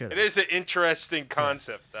think we should. It is an interesting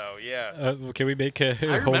concept, though. Yeah. Can we make a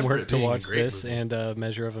remember homework it to being a watch great this movie. and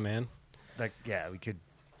Measure of a Man? Like, yeah, we could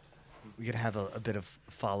have a bit of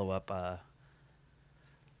follow up. A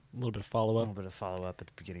little bit of follow A up. little bit of follow up at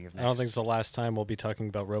the beginning of. I don't think it's the last time we'll be talking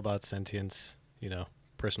about robot sentience.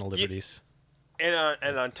 Personal liberties. And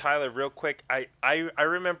on Tyler, real quick, I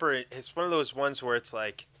remember it's one of those ones where it's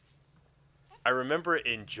like, I remember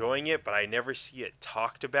enjoying it, but I never see it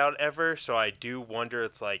talked about ever. So I do wonder.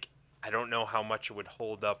 It's like I don't know how much it would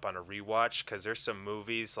hold up on a rewatch because there's some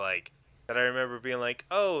movies like that I remember being like,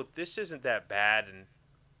 oh, this isn't that bad, and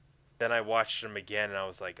then I watched them again and I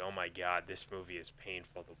was like, oh my god, this movie is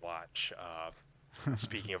painful to watch.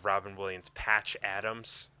 Speaking of Robin Williams, Patch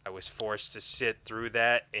Adams, I was forced to sit through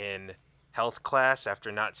that in health class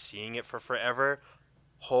after not seeing it for forever.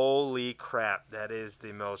 Holy crap, that is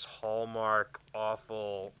the most Hallmark,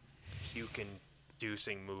 awful,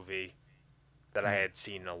 puke-inducing movie that I had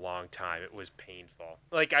seen in a long time. It was painful.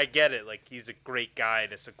 Like, I get it. Like, he's a great guy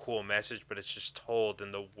and it's a cool message, but it's just told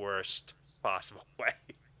in the worst possible way.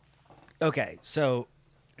 Okay, so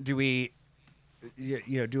do we,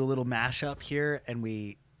 do a little mashup here, and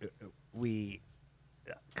we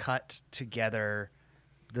cut together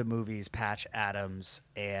the movies Patch Adams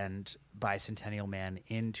and Bicentennial Man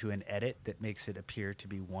into an edit that makes it appear to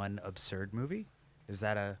be one absurd movie? Is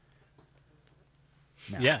that a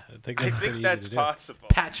No. Yeah, I think I that's pretty think easy that's to do. possible.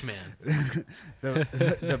 The,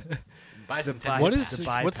 the Bicentennial. What The is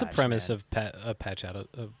Bi what's the Patch premise Man. of Patch Out?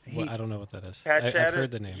 He- I don't know what that is. Pat I've Chatter,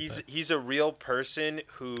 heard the name. He's but- he's a real person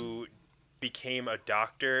who became a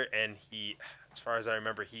doctor, and he, as far as I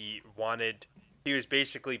remember, he was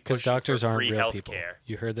basically Because pushing doctors for aren't free real health people. care.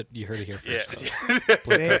 You heard it here first. Yeah. folks.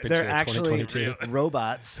 Blake Carpenter, they're actually 2022.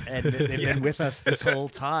 robots, and they've Yeah. been with us this whole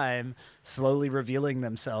time, slowly revealing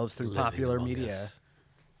themselves through Living popular among media. us.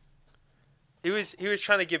 He was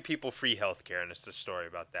trying to give people free health care, and it's a story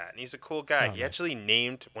about that. And he's a cool guy. Oh, He nice. actually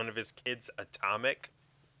named one of his kids Atomic,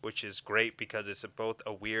 which is great because it's both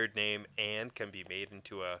a weird name and can be made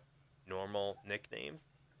into a normal nickname.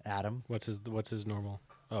 Adam. What's his normal?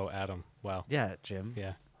 Oh, Adam. Wow. Yeah, Jim.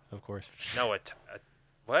 Yeah, of course. No, what?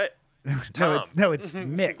 No, Tom. it's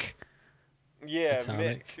Mick. Yeah,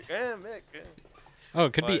 Atomic. Mick. Yeah, Mick. Yeah. Oh,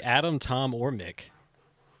 it could be What? Adam, Tom, or Mick.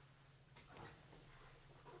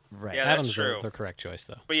 Right. Yeah, that's Adam's true. the correct choice,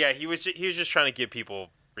 though. But yeah, he was just trying to give people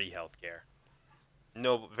free health care.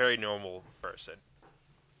 No, very normal person.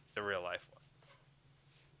 The real life one.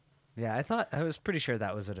 Yeah, I was pretty sure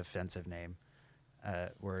that was an offensive name.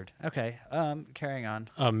 Word. Okay. Carrying on.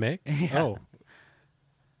 Mick? Yeah. Oh.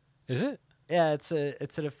 Is it? Yeah, it's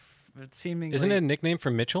seemingly. Isn't it a nickname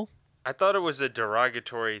for Mitchell? I thought it was a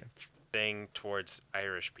derogatory thing towards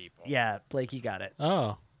Irish people. Yeah, Blake, you got it.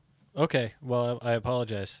 Oh. Okay. Well, I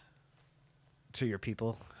apologize. To your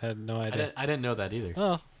people. I had no I idea. didn't know that either.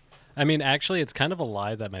 Oh. I mean, actually, it's kind of a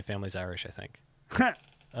lie that my family's Irish, I think.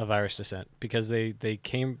 Of Irish descent. Because they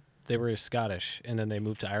were Scottish, and then they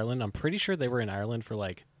moved to Ireland. I'm pretty sure they were in Ireland for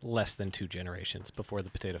like less than 2 generations before the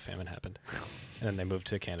potato famine happened. And then they moved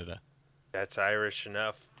to Canada. That's Irish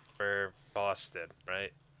enough for Boston,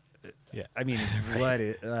 right? Yeah. I mean,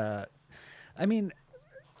 I mean,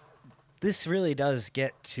 this really does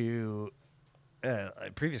get to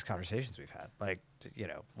previous conversations we've had. Like,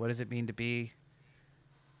 what does it mean to be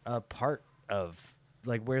a part of?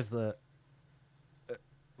 Like, where's the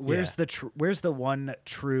one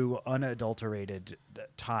true unadulterated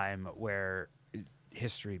time where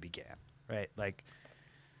history began? Right, like.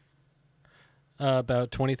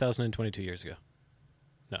 About 20,022 years ago.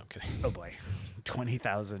 No, I'm kidding. Oh boy,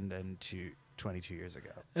 22 years ago.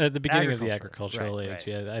 At the beginning of the Agricultural, agricultural right,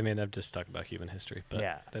 age, yeah. I mean, I'm just talking about human history. But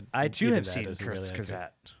Yeah, that- I too even have that seen isn't Kurt's really accurate.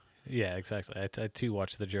 Gazette. Yeah, exactly. I too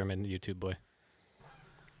watched the German YouTube boy.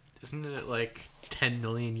 Isn't it like 10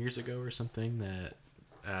 million years ago or something that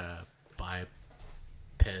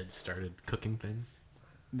bipeds started cooking things?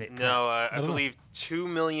 No, I don't know. believe 2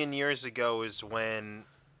 million years ago is when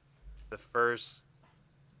the first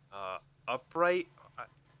upright,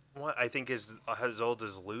 one I think is as old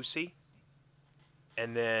as Lucy.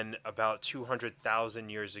 And then about 200,000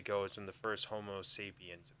 years ago is when the first Homo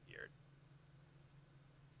sapiens appeared.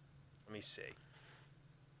 Let me see.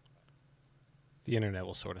 The internet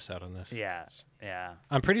will sort us out on this. Yeah, yeah.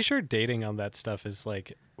 I'm pretty sure dating on that stuff is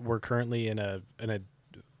like we're currently in a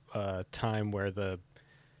time where the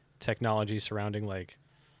technology surrounding like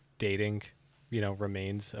dating,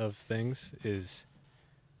 remains of things is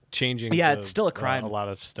changing. Yeah, it's still a crime. A lot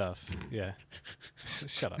of stuff. Yeah.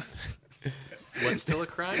 Shut up. What's still a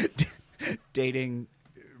crime? Dating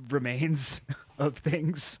remains of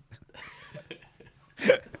things.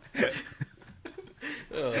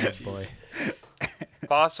 Oh boy.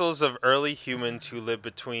 Fossils of early humans who lived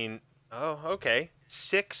between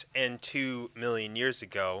 6 and 2 million years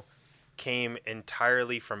ago came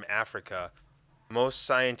entirely from Africa. Most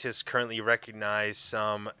scientists currently recognize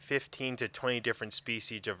some 15 to 20 different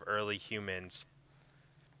species of early humans.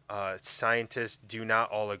 Scientists do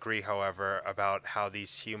not all agree, however, about how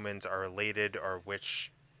these humans are related or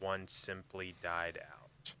which ones simply died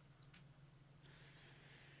out.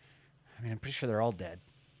 I mean, I'm pretty sure they're all dead.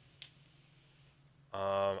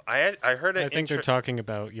 I heard it. I think they're talking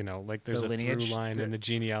about, like there's The a lineage? through line in the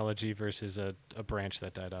genealogy versus a branch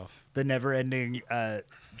that died off. The never-ending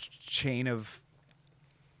chain of.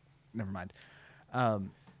 Never mind.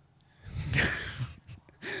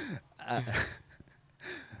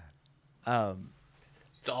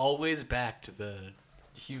 It's always back to the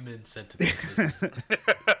human centipede.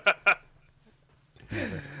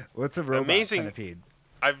 Isn't it? What's a robot Amazing. centipede?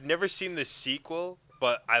 I've never seen the sequel,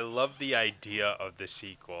 but I love the idea of the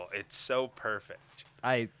sequel. It's so perfect.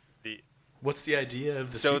 What's the idea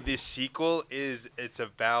of the So sequel? the sequel it's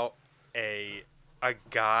about a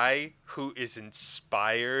guy who is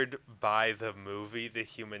inspired by the movie The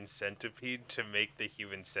Human Centipede to make the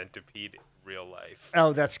Human Centipede real life.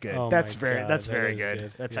 Oh, that's good. Oh that's my very. God, That's that very is good.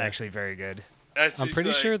 good. That's Yeah. actually very good. That's I'm just pretty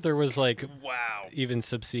like, sure there was like wow. even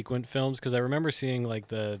subsequent films because I remember seeing like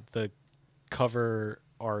the cover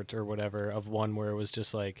art or whatever of one where it was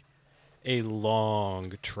just like a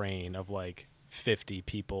long train of like 50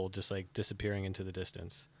 people just like disappearing into the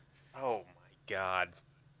distance. Oh my God.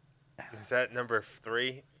 Is that number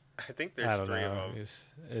 3? I think I there's don't 3 of know. them.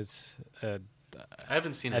 It's I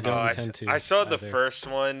haven't seen I it. don't I, intend to I saw the either. first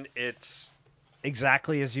one. It's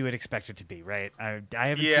Exactly as you would expect it to be, right? I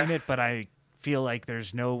haven't Yeah. seen it, but I feel like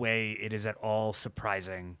there's no way it is at all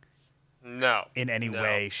surprising no in any no.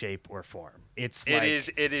 way, shape, or form. It's It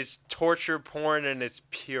like, is torture porn in its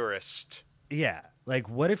purest. yeah, like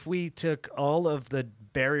what if we took all of the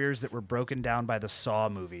barriers that were broken down by the Saw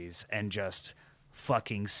movies and just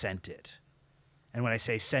fucking sent it? And when I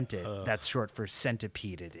say sent it, that's short for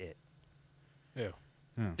centipeded it. Ew.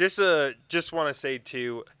 Just want to say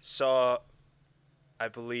too, Saw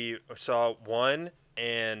 1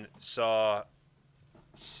 and Saw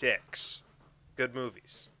 6, good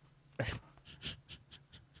movies.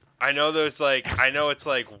 I know it's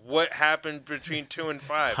like what happened between 2 and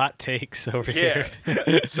 5. Hot takes over Yeah.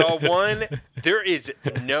 here. Saw 1, there is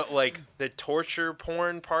no like the torture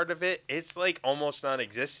porn part of it. It's like almost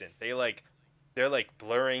non-existent. They're like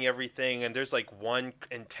blurring everything, and there's like one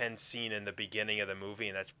intense scene in the beginning of the movie,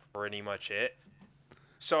 and that's pretty much it.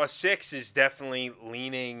 Saw 6 is definitely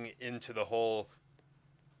leaning into the whole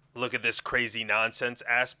look at this crazy nonsense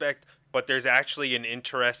aspect, but there's actually an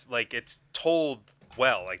interest, like it's told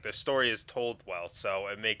well, like the story is told well, so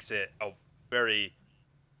it makes it a very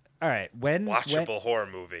All right, when watchable horror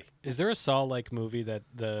movie. Is there a Saw-like movie that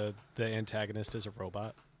the antagonist is a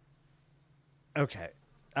robot, okay,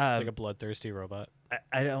 like a bloodthirsty robot?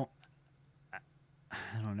 I don't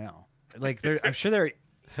know. Like there, I'm sure there.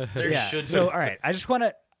 There yeah. should So be. all right, I just want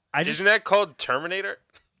to. Isn't that called Terminator?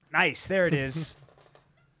 Nice. There it is.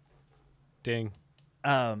 Ding.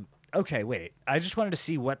 Okay, wait. I just wanted to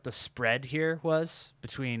see what the spread here was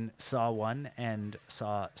between Saw 1 and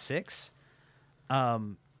Saw 6.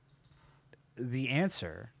 The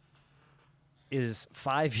answer is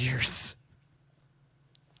 5 years.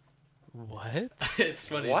 What? It's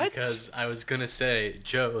funny What? because I was gonna say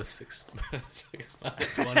Joe 6 minus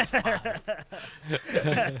 1 is 5.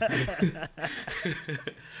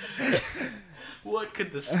 What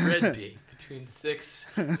could the spread be between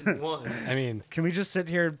 6 and 1? I mean, Can we just sit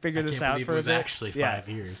here and figure I this can't out believe for it was a bit? actually 5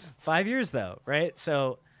 Yeah. years. 5 years though, right?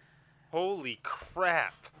 So Holy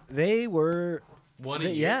crap. they were One a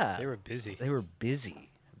year. yeah. they were busy. They were busy.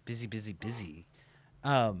 Busy.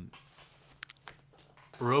 A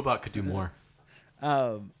robot could do more.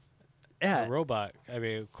 A Yeah. robot. I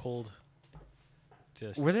mean, cold.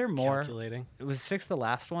 Just Were there more? calculating? Was 6 the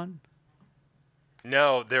last one?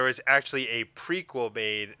 No, there was actually a prequel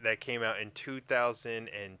made that came out in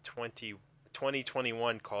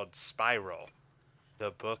 2021 called Spiral,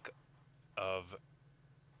 the book of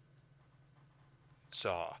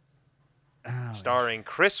Saw, starring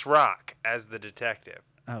Chris Rock as the detective.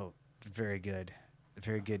 Oh, very good.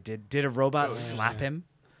 Very good. Did a robot Oh, slap yeah. him?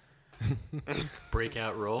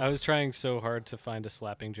 Breakout role. I was trying so hard to find a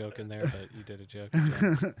slapping joke in there, but you did a joke.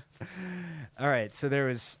 So. All right, so there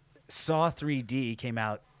was Saw 3D came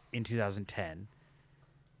out in 2010.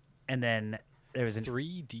 And then there was an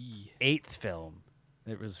 3D. 8th film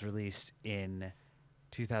that was released in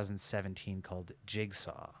 2017 called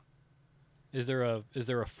Jigsaw. Is there a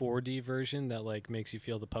 4D version that like makes you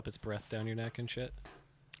feel the puppet's breath down your neck and shit?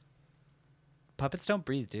 Puppets don't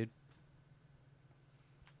breathe, dude.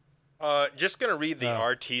 Just gonna read the Oh.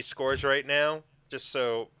 RT scores right now, just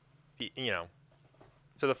so you know.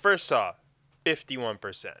 So the first Saw,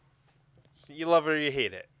 51%. So you love it or you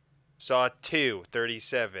hate it. Saw 2,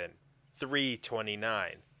 37. 3,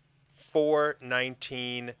 29. 4,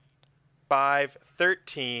 19. 5,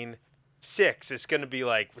 13. 6 is gonna be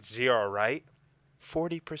like 0, right?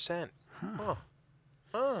 40%. Huh.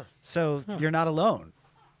 So you're not alone.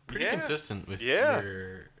 Pretty Yeah. consistent with Yeah.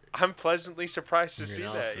 your. I'm pleasantly surprised to Your see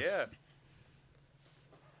analysis. that.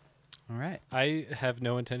 Yeah. All right. I have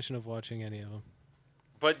no intention of watching any of them.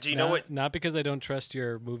 But do you know what? Not because I don't trust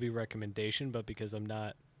your movie recommendation, but because I'm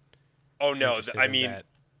not. Oh no, interested I in mean, that.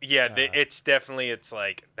 yeah, uh, it's definitely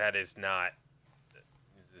that is not.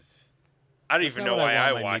 I don't That's even not know what why I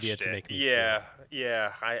I want my watched media to it. make me Yeah,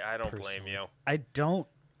 I don't blame personally. you. I don't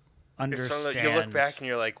It's understand. sort of you look back and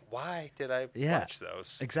you're like, why did I Yeah. watch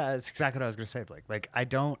those? Exactly. That's exactly what I was going to say, Blake. Like, I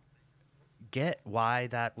don't get why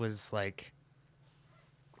that was like.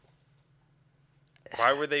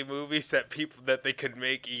 Why were they movies that they could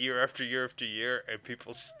make year after year after year and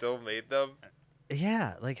people still made them?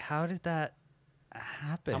 Yeah. Like, how did that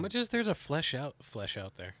happen? How much is there to flesh out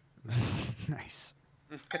there? Nice.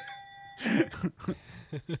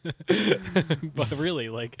 But really,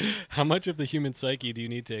 like, how much of the human psyche do you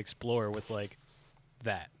need to explore with like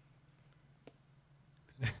that?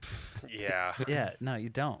 Yeah. Yeah, no, you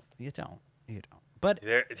don't. But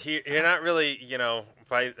You're not really,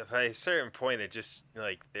 by a certain point, it just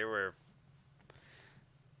like there were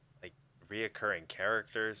like reoccurring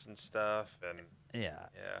characters and stuff, and yeah.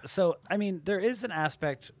 yeah. So, I mean, there is an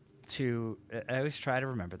aspect to. I always try to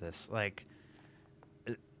remember this, like,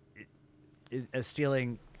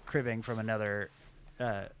 stealing, cribbing from another,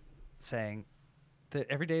 saying that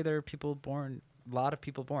every day there are people born, a lot of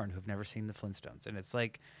people born who've never seen the Flintstones, and it's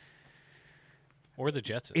like, Or the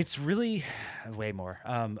Jetsons? it's really way more.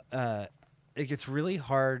 It gets really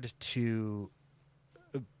hard to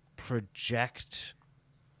project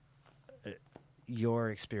your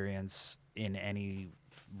experience in any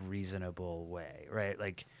reasonable way, right?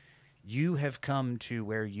 Like, you have come to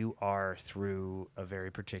where you are through a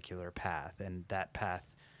very particular path, and that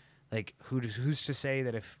path, like, who's to say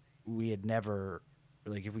that if we had never,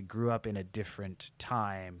 like, if we grew up in a different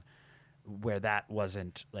time where that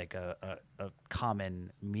wasn't like a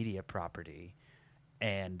common media property,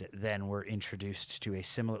 and then we're introduced to a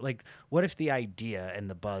similar, like, what if the idea and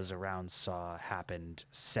the buzz around Saw happened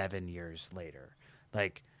 7 years later?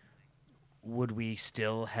 Like, would we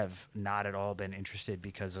still have not at all been interested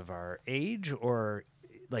because of our age, or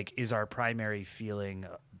like, is our primary feeling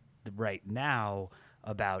right now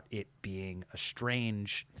about it being a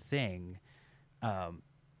strange thing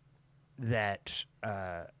that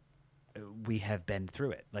we have been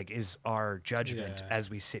through it? Like, is our judgment Yeah. as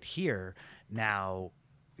we sit here now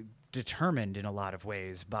determined in a lot of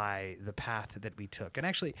ways by the path that we took? And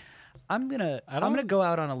actually, I'm gonna go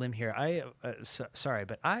out on a limb here. Sorry,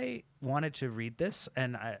 but I wanted to read this,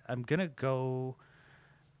 and I'm gonna go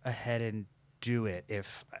ahead and do it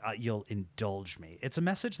if you'll indulge me. It's a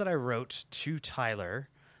message that I wrote to Tyler.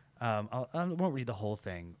 I won't read the whole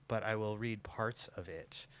thing, but I will read parts of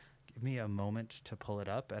it. Give me a moment to pull it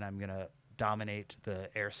up, and I'm gonna dominate the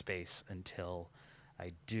airspace until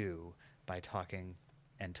I do by talking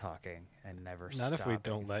and never Not if we stopping.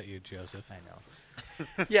 don't let you, Joseph. I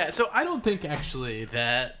know. Yeah, so I don't think actually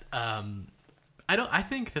that I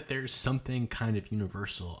think that there's something kind of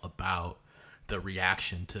universal about the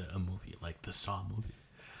reaction to a movie like the Saw movie.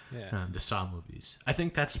 Yeah. The Saw movies. I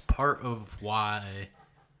think that's part of why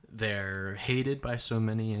they're hated by so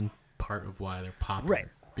many and part of why they're popular. Right.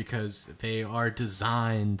 Because they are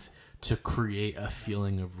designed to create a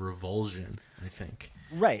feeling of revulsion, I think.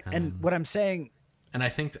 Right. And what I'm saying, And I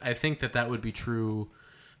think that would be true.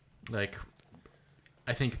 Like,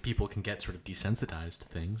 I think people can get sort of desensitized to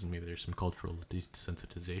things, and maybe there's some cultural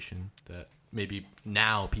desensitization that maybe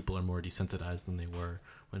now people are more desensitized than they were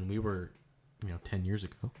when we were, 10 years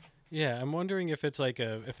ago. Yeah, I'm wondering if it's like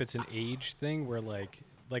if it's an age thing where like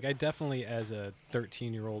I definitely as a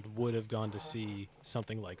 13-year-old would have gone to see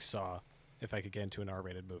something like Saw if I could get into an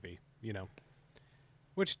R-rated movie,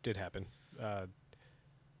 which did happen.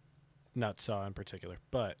 Not Saw in particular,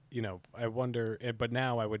 but I wonder. But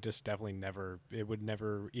now I would just definitely never. It would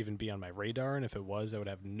never even be on my radar, and if it was, I would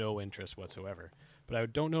have no interest whatsoever. But I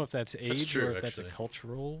don't know if that's age true, or if that's a actually.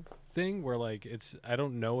 cultural thing where like it's. I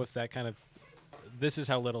don't know if that kind of. This is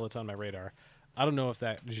how little it's on my radar. I don't know if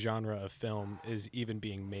that genre of film is even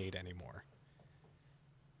being made anymore.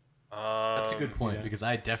 That's a good point yeah. because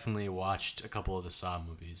I definitely watched a couple of the Saw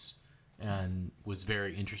movies and was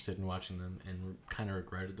very interested in watching them and kind of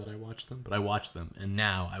regretted that I watched them. But I watched them, and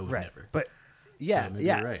now I would right. never. But yeah, So maybe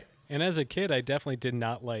yeah. you're right. And as a kid, I definitely did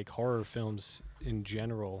not like horror films in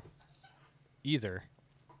general either.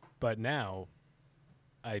 But now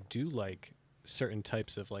I do like certain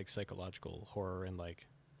types of like psychological horror and like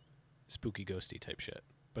spooky ghosty type shit,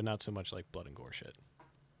 but not so much like blood and gore shit.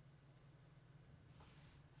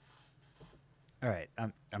 All right,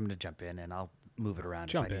 I'm going to jump in, and I'll move it around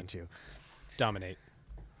Jump if I in. need to. Dominate.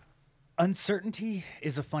 Uncertainty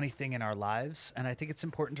is a funny thing in our lives, and I think it's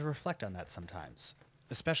important to reflect on that sometimes,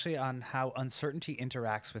 especially on how uncertainty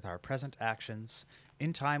interacts with our present actions.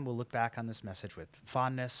 In time, we'll look back on this message with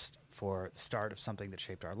fondness for the start of something that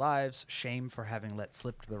shaped our lives, shame for having let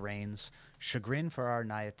slip the reins, chagrin for our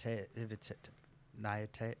naivete,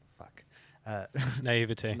 Naivete.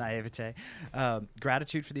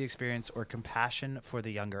 gratitude for the experience, or compassion for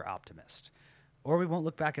the younger optimist. Or we won't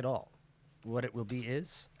look back at all. What it will be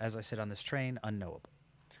is, as I sit on this train, unknowable.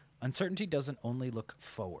 Uncertainty doesn't only look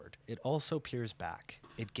forward, it also peers back.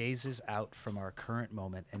 It gazes out from our current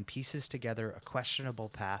moment and pieces together a questionable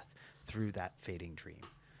path through that fading dream.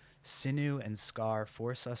 Sinew and scar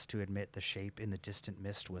force us to admit the shape in the distant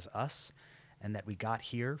mist was us, and that we got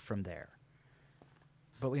here from there.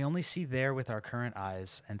 but we only see there with our current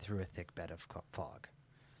eyes and through a thick bed of fog.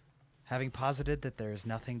 Having posited that there is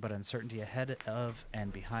nothing but uncertainty ahead of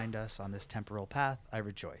and behind us on this temporal path, I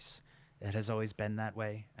rejoice. It has always been that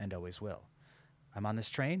way and always will. I'm on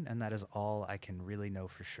this train, and that is all I can really know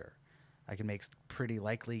for sure. I can make pretty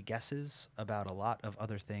likely guesses about a lot of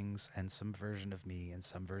other things, and some version of me and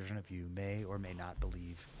some version of you may or may not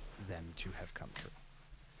believe them to have come true.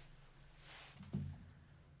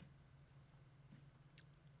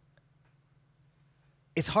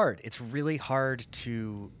 It's hard. It's really hard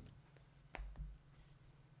to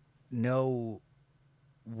know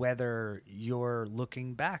whether you're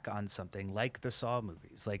looking back on something like the Saw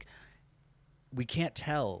movies. Like, we can't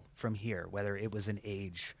tell from here whether it was an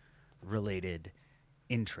age-related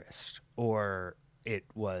interest or it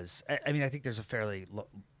was... I mean, I think there's a fairly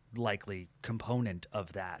likely component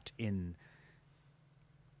of that in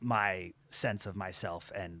my sense of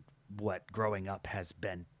myself and what growing up has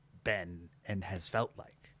been and has felt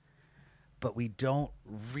like. But we don't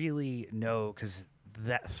really know, because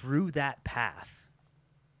that through that path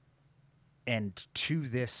and to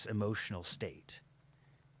this emotional state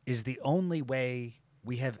is the only way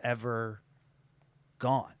we have ever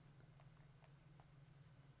gone.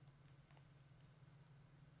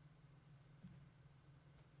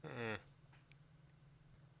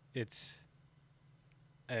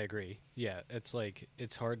 I agree. Yeah, it's like,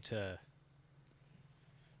 it's hard to...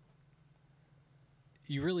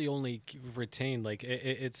 You really only retain, like,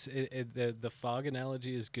 the fog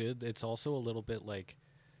analogy is good. It's also a little bit like,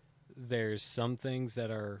 there's some things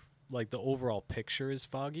that are, like, the overall picture is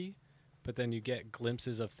foggy, but then you get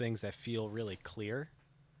glimpses of things that feel really clear.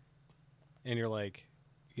 And you're like,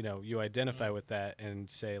 you identify with that and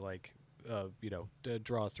say, like,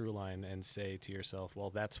 draw a through line and say to yourself, well,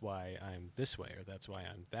 that's why I'm this way, or that's why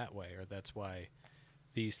I'm that way, or that's why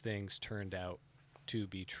these things turned out to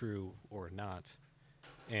be true or not.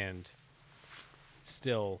 And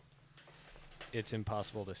still, it's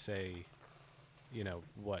impossible to say,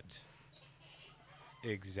 what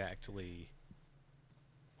exactly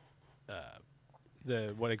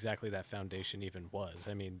what exactly that foundation even was.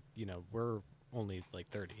 I mean, we're only like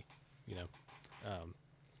 30,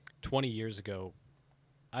 20 years ago,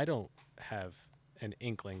 I don't have an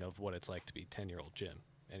inkling of what it's like to be 10-year-old Jim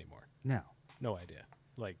anymore. No idea.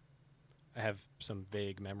 Like, I have some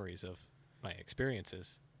vague memories of my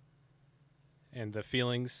experiences and the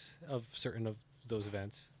feelings of certain of those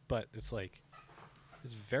events, but it's like,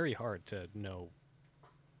 it's very hard to know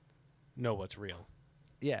what's real.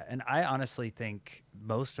 Yeah, and I honestly think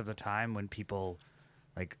most of the time when people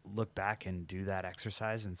like look back and do that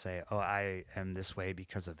exercise and say, "Oh, I am this way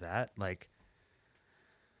because of that," like,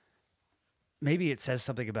 maybe it says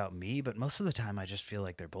something about me, but most of the time I just feel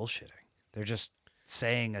like they're bullshitting. They're just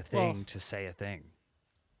saying a thing to say a thing.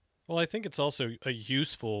 Well, I think it's also a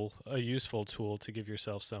useful tool to give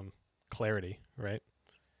yourself some clarity, right?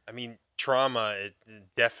 I mean, trauma, it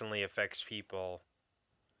definitely affects people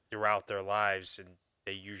throughout their lives, and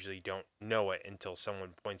they usually don't know it until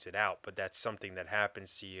someone points it out. But that's something that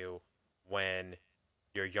happens to you when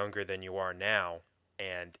you're younger than you are now,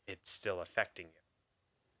 and it's still affecting you.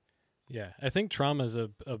 Yeah, I think trauma is a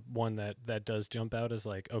one that does jump out as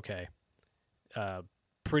like, okay, we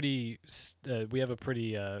have a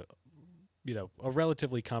pretty a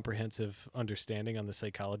relatively comprehensive understanding on the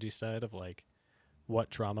psychology side of like what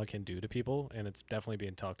trauma can do to people, and it's definitely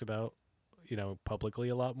being talked about, publicly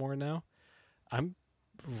a lot more now. I'm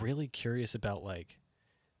really curious about like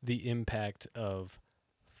the impact of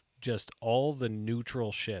just all the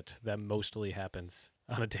neutral shit that mostly happens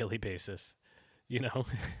on a daily basis,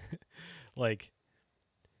 like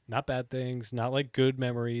not bad things, not like good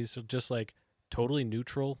memories, just like totally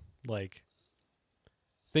neutral, like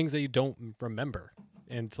things that you don't remember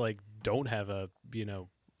and like don't have an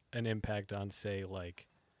impact on, say, like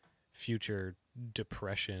future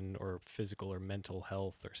depression or physical or mental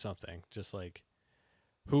health or something. Just like,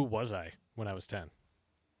 who was I when I was 10?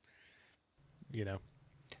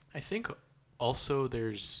 I think also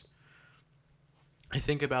I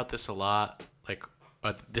think about this a lot, like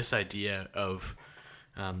this idea of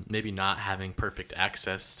maybe not having perfect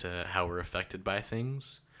access to how we're affected by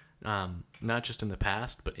things, not just in the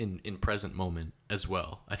past, but in present moment as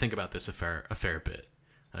well. I think about this a fair bit,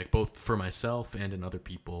 like both for myself and in other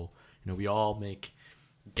people. We all make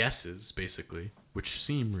guesses, basically, which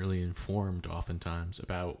seem really informed oftentimes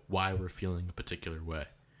about why we're feeling a particular way.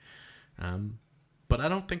 But I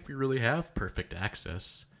don't think we really have perfect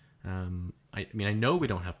access. I know we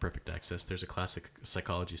don't have perfect access. There's a classic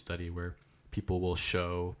psychology study where people will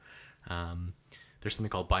show there's something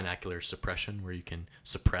called binocular suppression, where you can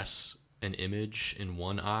suppress an image in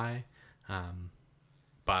one eye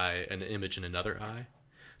by an image in another eye.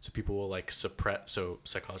 So people will like so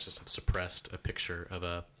psychologists have suppressed a picture of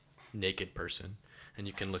a naked person, and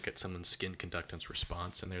you can look at someone's skin conductance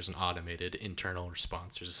response, and there's an automated internal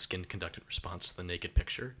response. There's a skin conductance response to the naked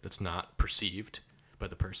picture that's not perceived by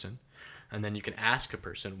the person. And then you can ask a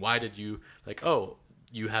person, why did you, like, oh,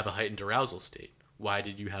 you have a heightened arousal state. Why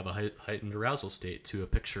did you have a heightened arousal state to a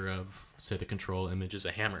picture of, say, the control image is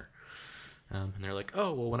a hammer? And they're like,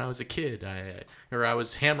 oh, well, when I was a kid, I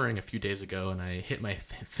was hammering a few days ago, and I hit my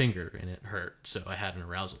finger, and it hurt, so I had an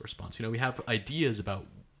arousal response. You know, we have ideas about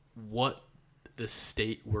what the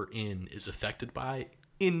state we're in is affected by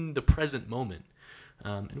in the present moment.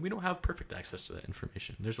 And we don't have perfect access to that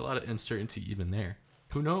information. There's a lot of uncertainty even there.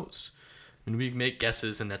 Who knows? I mean, we make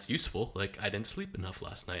guesses, and that's useful. Like, I didn't sleep enough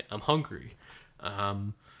last night. I'm hungry.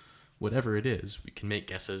 Whatever it is, we can make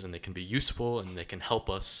guesses, and they can be useful, and they can help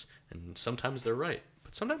us. And sometimes they're right,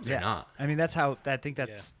 but sometimes they're not. I mean, that's how I think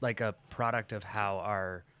that's like a product of how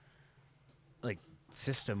our like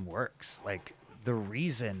system works. Like the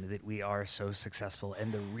reason that we are so successful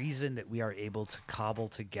and the reason that we are able to cobble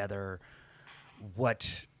together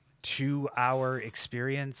what to our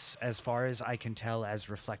experience, as far as I can tell, as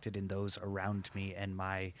reflected in those around me and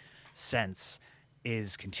my sense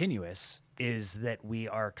is continuous, is that we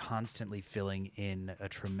are constantly filling in a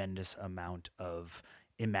tremendous amount of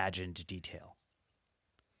imagined detail.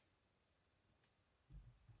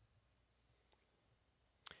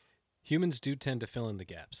 Humans do tend to fill in the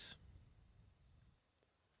gaps.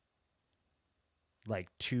 Like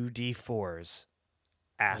 2D4s,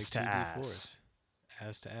 ass to ass.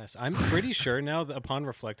 Ass to ass. I'm pretty sure now, that upon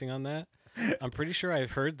reflecting on that, I'm pretty sure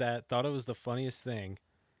I've heard that, thought it was the funniest thing.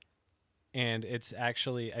 And it's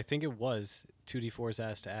actually, I think it was 2D4's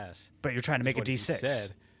ass to ass. But you're trying to make a what he D6.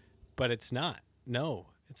 said, but it's not. No,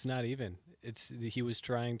 it's not even. He was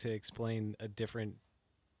trying to explain a different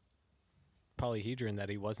polyhedron that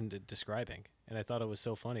he wasn't describing. And I thought it was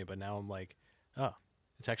so funny, but now I'm like, oh,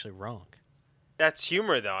 it's actually wrong. That's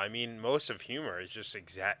humor, though. I mean, most of humor is just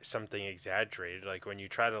something exaggerated. Like when you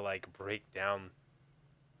try to like break down,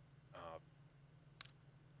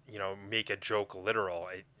 make a joke literal,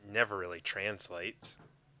 it never really translates.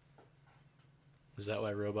 Is that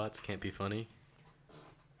why robots can't be funny?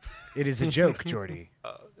 It is a joke, Jordy.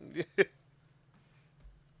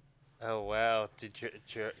 Oh wow!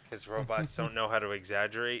 Because robots don't know how to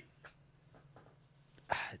exaggerate.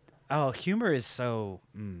 Oh, humor is so.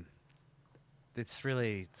 It's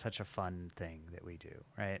really such a fun thing that we do,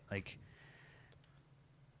 right? Like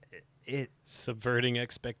it subverting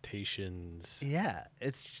expectations. Yeah,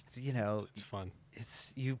 it's just, it's fun.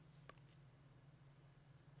 It's you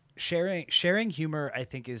sharing humor. I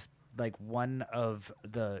think is like one of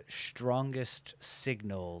the strongest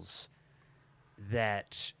signals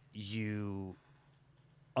that you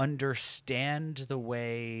understand the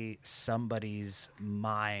way somebody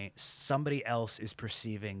else is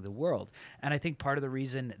perceiving the world. And I think part of the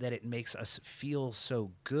reason that it makes us feel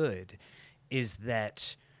so good is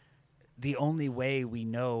that the only way we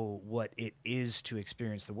know what it is to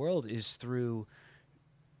experience the world is through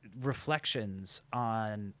reflections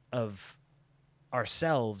of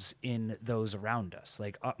ourselves in those around us.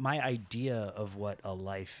 Like my idea of what a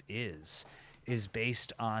life is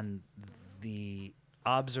based on the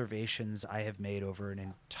observations I have made over an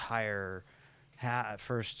entire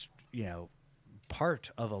first,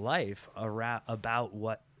 part of a life about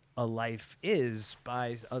what a life is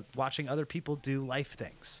by watching other people do life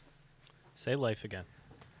things. Say life again.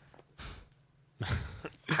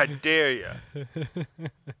 I dare you.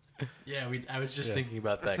 Yeah, I was just thinking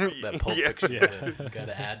about that Pulp Fiction. Yeah. Got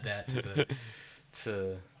to add that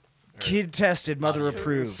to Kid tested, mother audio.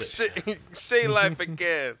 approved. Say life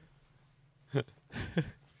again.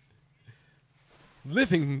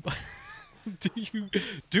 Living. Do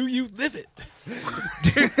you live it?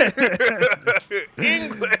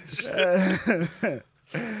 English.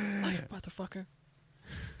 Life, motherfucker.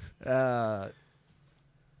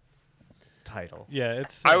 Title. Yeah,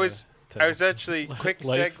 it's. I was actually quick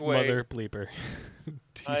Life, segue. mother bleeper.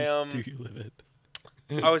 Do you live it?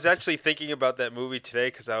 I was actually thinking about that movie today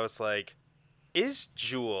because I was like, is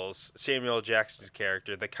Jules, Samuel L. Jackson's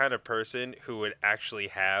character, the kind of person who would actually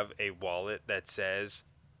have a wallet that says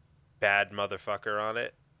 "bad motherfucker" on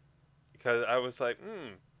it? Because I was like,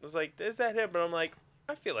 is that him? But I'm like,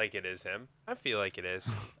 I feel like it is him. I feel like it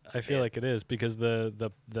is. I feel like it is because the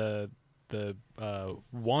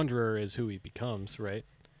wanderer is who he becomes, right?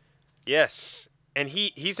 Yes, and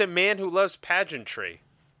he's a man who loves pageantry.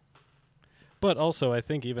 But also, I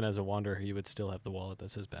think even as a wanderer, he would still have the wallet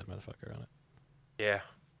that says "bad motherfucker" on it. Yeah.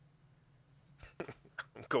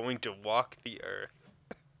 going to walk the earth.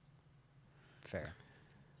 Fair.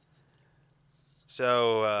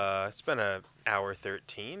 So it's been an hour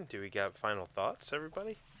 13. Do we got final thoughts,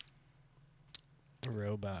 everybody?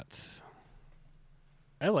 Robots.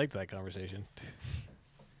 I liked that conversation.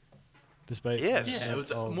 Despite Yes. Yeah, it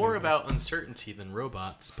was all more the- about uncertainty than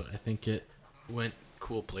robots, but I think it went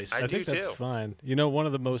cool places. I I do think that's too. fine. You know, one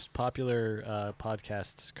of the most popular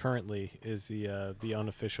podcasts currently is the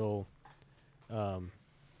unofficial.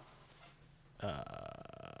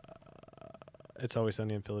 It's Always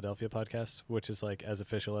Sunny in Philadelphia podcast, which is like as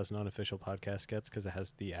official as an unofficial podcast gets because it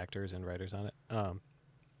has the actors and writers on it.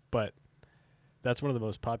 But that's one of the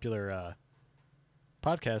most popular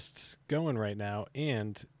podcasts going right now,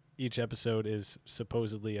 and each episode is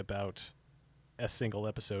supposedly about a single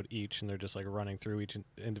episode each, and they're just like running through each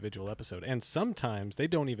individual episode. And sometimes they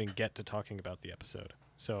don't even get to talking about the episode.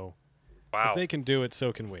 So Wow. if they can do it,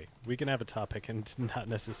 so can we. We can have a topic and not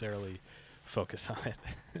necessarily focus on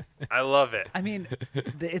it. I love it. I mean,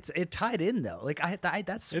 it tied in though. Like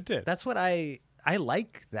that's It did. That's what I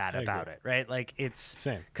like that I about agree. it, right? Like it's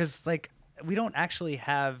Same. because like we don't actually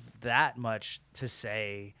have that much to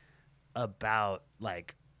say about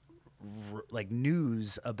like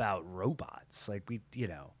news about robots. Like we,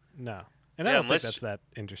 No. And I Yeah, don't think unless- that's that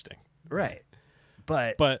interesting. right.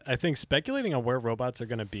 But But I think speculating on where robots are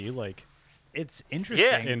going to be, like, it's Yeah,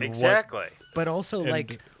 interesting. in what- exactly. But also And-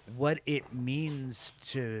 like what it means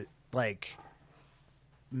to like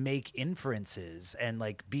make inferences and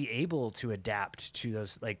like be able to adapt to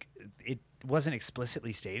those. Like it wasn't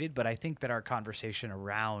explicitly stated, but I think that our conversation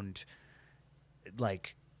around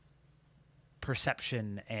like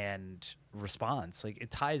perception and response, like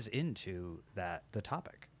it ties into the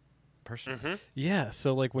topic personally. Mm-hmm. yeah.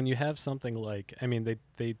 So, like, when you have something like, I mean,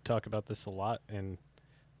 they talk about this a lot in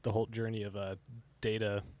the whole journey of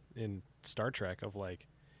Data in Star Trek of, like,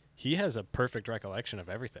 he has a perfect recollection of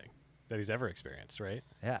everything that he's ever experienced, right?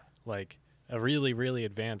 Yeah. Like, a really, really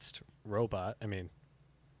advanced robot. I mean,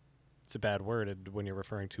 it's a bad word when you're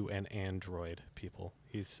referring to an android, people.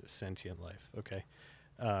 He's a sentient life, okay?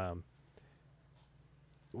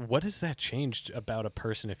 What has that changed about a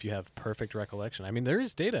person if you have perfect recollection? I mean, there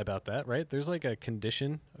is data about that, right? There's like a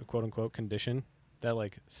condition, a quote-unquote condition, that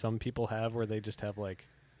like some people have where they just have like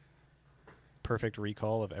perfect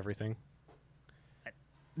recall of everything.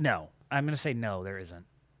 No, I'm going to say no, there isn't.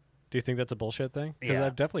 Do you think that's a bullshit thing? Because Yeah.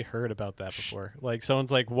 I've definitely heard about that before. Like,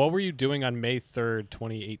 someone's like, what were you doing on May 3rd,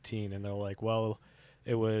 2018? And they're like, well,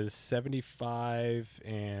 it was 75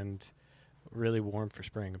 and really warm for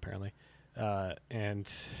spring, apparently. And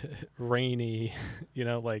rainy,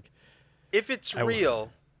 like, If it's I w-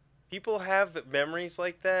 real, people have memories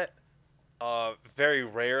like that. Very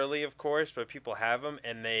rarely, of course, but people have them,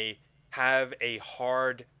 and they have a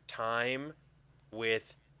hard time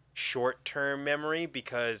with short-term memory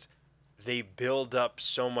because they build up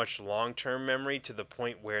so much long-term memory to the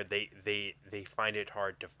point where they find it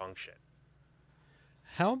hard to function.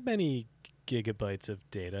 how many gigabytes of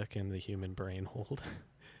data can the human brain hold?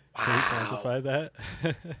 Can we quantify that?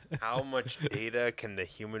 How much data can the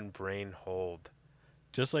human brain hold?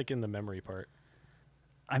 Just like in the memory part.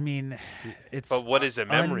 I mean, it's But what is a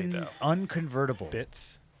memory, though? Unconvertible.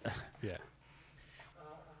 Bits? Yeah.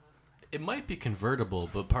 It might be convertible,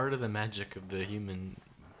 but part of the magic of the human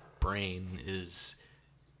brain is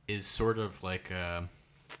sort of like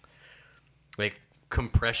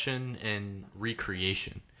compression and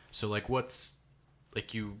recreation. So like what's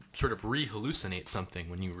like you sort of re-hallucinate something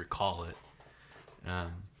when you recall it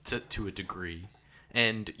to a degree,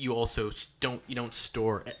 and you also don't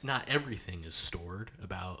store. Not everything is stored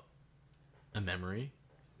about a memory.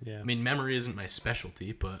 Yeah. I mean, memory isn't my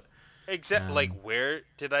specialty, but Like, where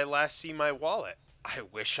did I last see my wallet? I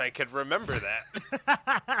wish I could remember that.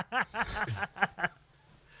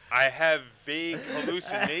 I have vague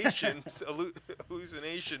hallucinations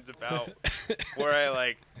about where I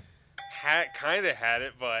like kind of had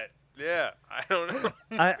it, but yeah, I don't know.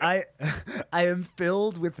 I am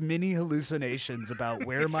filled with many hallucinations about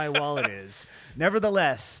where my wallet is.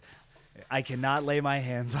 Nevertheless, I cannot lay my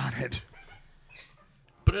hands on it.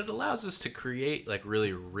 But it allows us to create like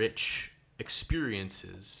really rich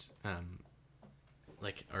experiences.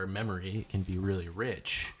 Like our memory can be really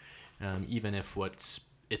rich, even if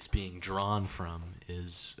it's being drawn from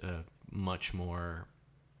is a much more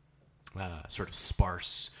sort of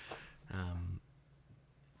sparse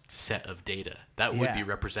set of data that would be Yeah.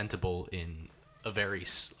 representable in a very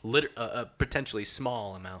a potentially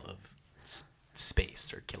small amount of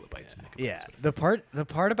space or kilobytes and megabytes. Yeah, whatever. the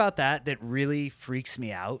part about that really freaks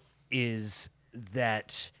me out is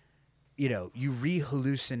that you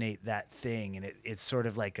re-hallucinate that thing, and it's sort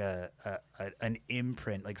of like an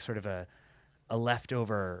imprint, like sort of a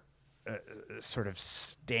leftover sort of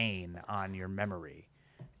stain on your memory,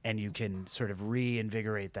 and you can sort of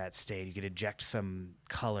reinvigorate that stain. You can inject some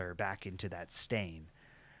color back into that stain.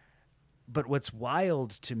 But what's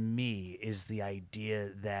wild to me is the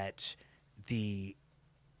idea that the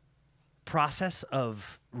process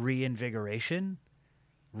of reinvigoration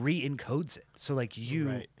re-encodes it. So like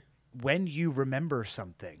Right. when you remember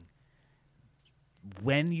something,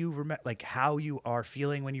 when you remember, like how you are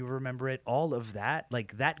feeling when you remember it, all of that,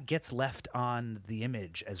 like that gets left on the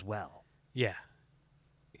image as well. Yeah.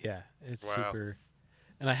 Yeah. It's Wow. super.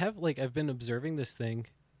 And I've been observing this thing.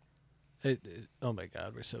 Oh my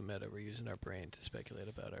God, we're so meta. We're using our brain to speculate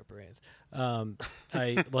about our brains.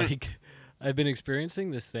 I've been experiencing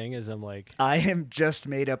this thing as I'm like, I am just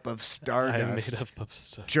made up of I'm stardust made up of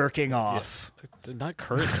stuff. jerking off. Not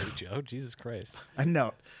currently, Joe. Jesus Christ. I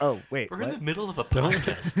know. Oh, wait. We're what? in the middle of a Don't,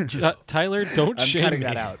 podcast. Tyler, don't I'm shame cutting me.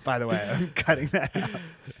 that out, by the way. I'm cutting that out.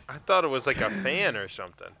 I thought it was like a fan or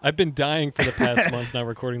something. I've been dying for the past month now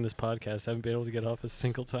recording this podcast. I haven't been able to get off a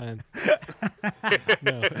single time.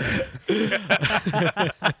 No.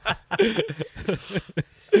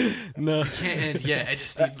 No. And yeah, I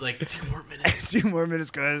just need like 2 more minutes. 2 more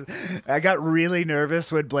minutes, guys. I got really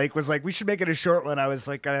nervous when Blake was like, we should make it a short one. I was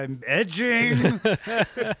like, I'm edging.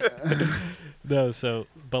 No,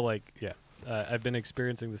 but like, yeah. I've been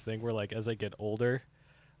experiencing this thing where like as I get older,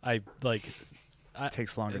 I like It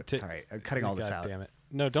takes longer. It ta- Sorry, I'm cutting all this God out. damn it.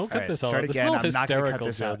 No, don't cut All right, this all start out. This again. is all I'm not gonna cut hysterical,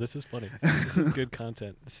 this Joe. out. This is funny. This is good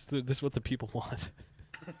content. This is what the people want.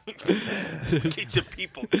 Keeps the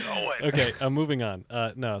people going. Okay, I'm moving on.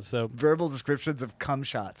 No, so Verbal descriptions of cum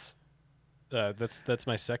shots. that's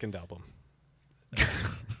my second album.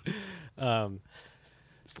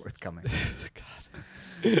 Forthcoming.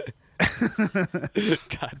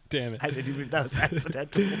 God damn it. I didn't even know it was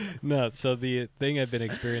accidental. No, so the thing I've been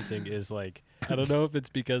experiencing is like I don't know if it's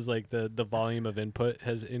because like the volume of input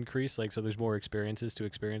has increased, like so there's more experiences to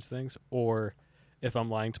experience things, or if I'm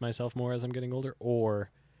lying to myself more as I'm getting older,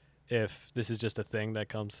 or if this is just a thing that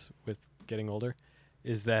comes with getting older,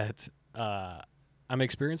 is that I'm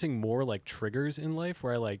experiencing more like triggers in life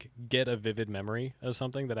where I like get a vivid memory of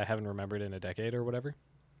something that I haven't remembered in a decade or whatever.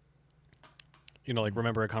 You know, like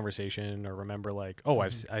remember a conversation or remember like, oh,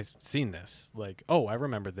 I've seen this. Like, oh, I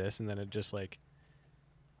remember this. And then it just like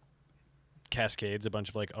cascades a bunch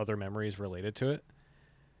of like other memories related to it.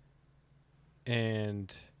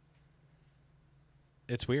 And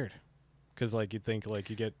it's weird because like you'd think like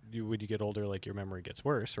when you get older, like your memory gets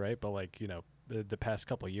worse, right? But like, you know, the past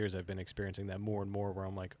couple of years I've been experiencing that more and more where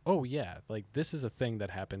I'm like, oh yeah, like this is a thing that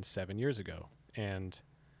happened 7 years ago. And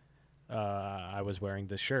I was wearing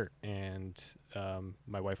this shirt and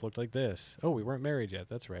my wife looked like this. Oh, we weren't married yet.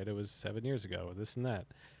 That's right. It was 7 years ago. This and that.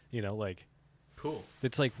 You know, like Cool.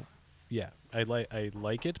 it's like, yeah, I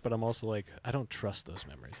like it, but I'm also like, I don't trust those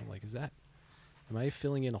memories. I'm like, am I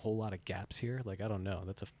filling in a whole lot of gaps here? Like, I don't know.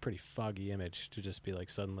 That's a pretty foggy image to just be like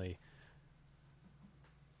suddenly.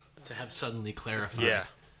 To have suddenly clarified. Yeah.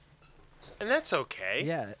 And that's okay.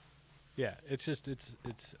 Yeah. Yeah, it's just it's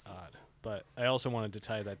odd. But I also wanted to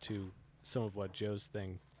tie that to some of what Joe's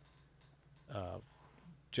thing.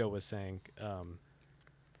 Joe was saying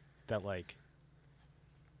that like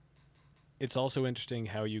it's also interesting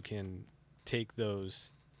how you can take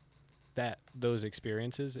those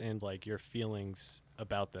experiences and like your feelings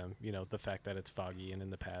about them. You know, the fact that it's foggy and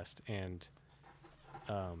in the past, and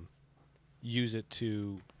use it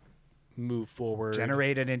to move forward.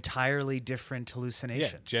 Generate an entirely different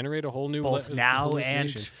hallucination. Yeah, generate a whole new Both now and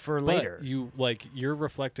hallucination. for But later. you're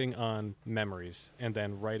reflecting on memories and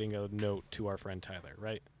then writing a note to our friend Tyler,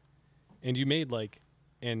 right? And you made like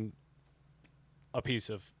a piece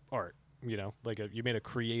of art, you know, like you made a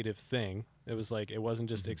creative thing. It was like it wasn't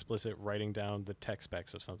just explicit writing down the tech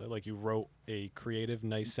specs of something. Like you wrote a creative,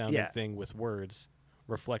 nice sounding Yeah. thing with words,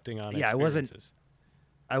 reflecting on Yeah, experiences.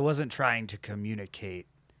 I wasn't trying to communicate.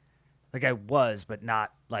 Like I was, but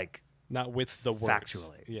not like Not with the words.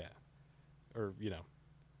 Factually. Yeah. Or, you know,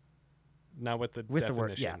 not with the With the definition.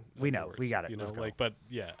 word- yeah, of we the know. We words, got it. You know, Let's go. like, but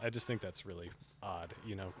yeah, I just think that's really odd,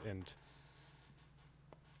 you know, and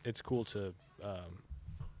it's cool to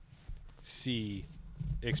see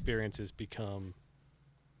experiences become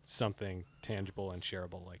something tangible and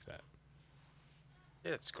shareable like that.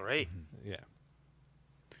 Yeah, it's great. Yeah.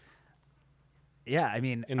 yeah. I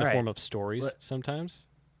mean, In the all right. form of stories Let- sometimes.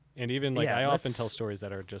 And even like Yeah, I often let's- tell stories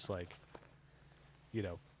that are just like, you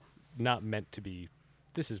know, not meant to be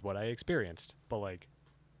this is what I experienced, but like,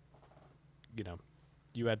 you know,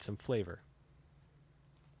 you add some flavor.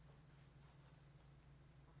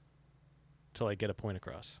 to like get a point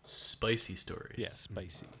across. Spicy stories. Yeah,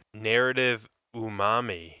 spicy. Narrative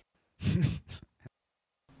umami.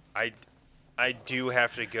 I do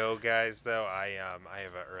have to go, guys. Though I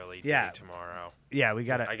have an early day Yeah. tomorrow. Yeah, we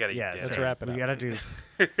gotta. I gotta eat yeah, dinner. Let's same. wrap it We up. gotta do.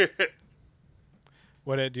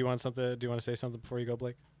 What do you want something? Do you want to say something before you go,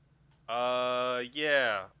 Blake?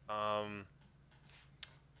 Yeah.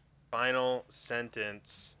 Final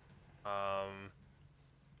sentence.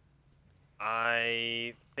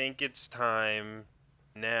 I think it's time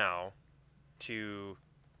now to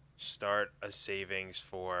start a savings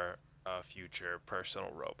for a future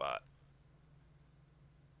personal robot.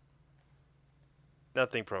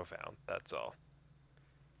 Nothing profound, that's all.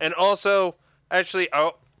 And also, actually,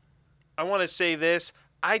 I want to say this.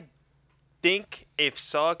 I think if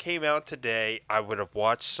Saw came out today, I would have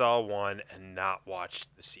watched Saw 1 and not watched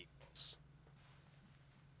the sequels.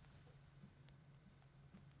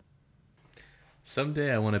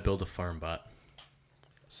 Someday I want to build a farm bot.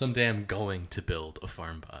 Someday I'm going to build a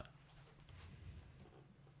farm bot.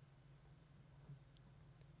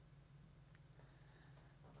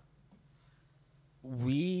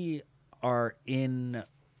 We are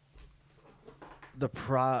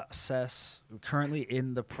currently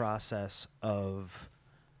in the process of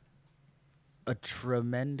a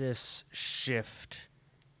tremendous shift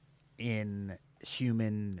in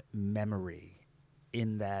human memory,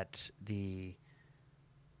 in that the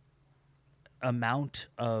amount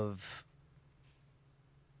of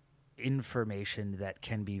information that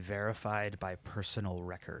can be verified by personal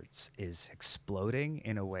records is exploding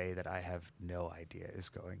in a way that I have no idea is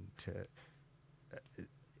going to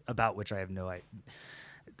about which I have no idea.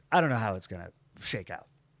 I don't know how it's going to shake out.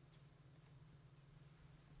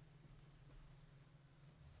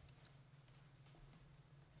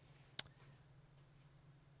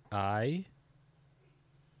 I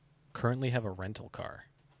currently have a rental car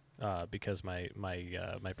because my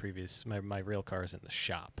real car is in the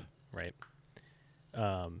shop, right?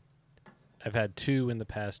 I've had two in the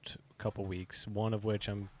past couple weeks, one of which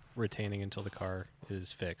I'm retaining until the car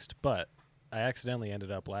is fixed. But I accidentally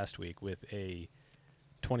ended up last week with a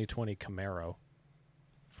 2020 Camaro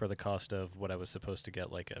for the cost of what I was supposed to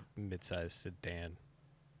get, like a mid-sized sedan,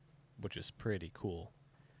 which is pretty cool.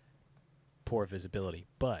 Poor visibility.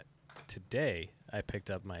 But today I picked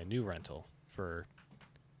up my new rental for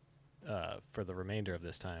the remainder of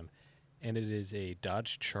this time, and it is a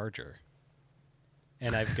Dodge Charger.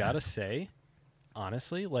 And I've got to say,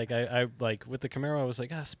 honestly, like I like with the Camaro, I was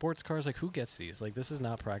like, sports cars, like who gets these? Like this is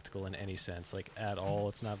not practical in any sense, like at all.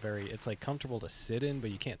 It's not very. It's like comfortable to sit in, but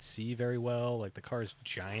you can't see very well. Like the car is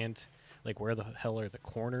giant. Like where the hell are the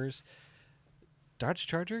corners? Dodge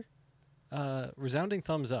Charger, resounding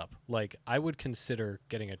thumbs up. Like I would consider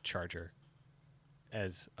getting a Charger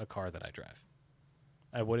as a car that I drive.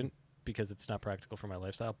 I wouldn't because it's not practical for my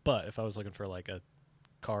lifestyle. But if I was looking for like a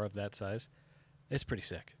car of that size, it's pretty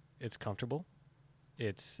sick. It's comfortable.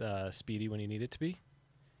 It's speedy when you need it to be,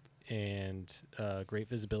 and great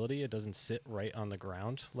visibility. It doesn't sit right on the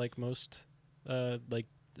ground like most like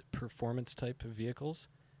performance type of vehicles.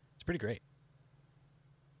 It's pretty great.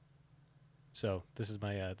 So this is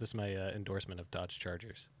my endorsement of Dodge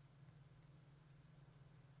Chargers.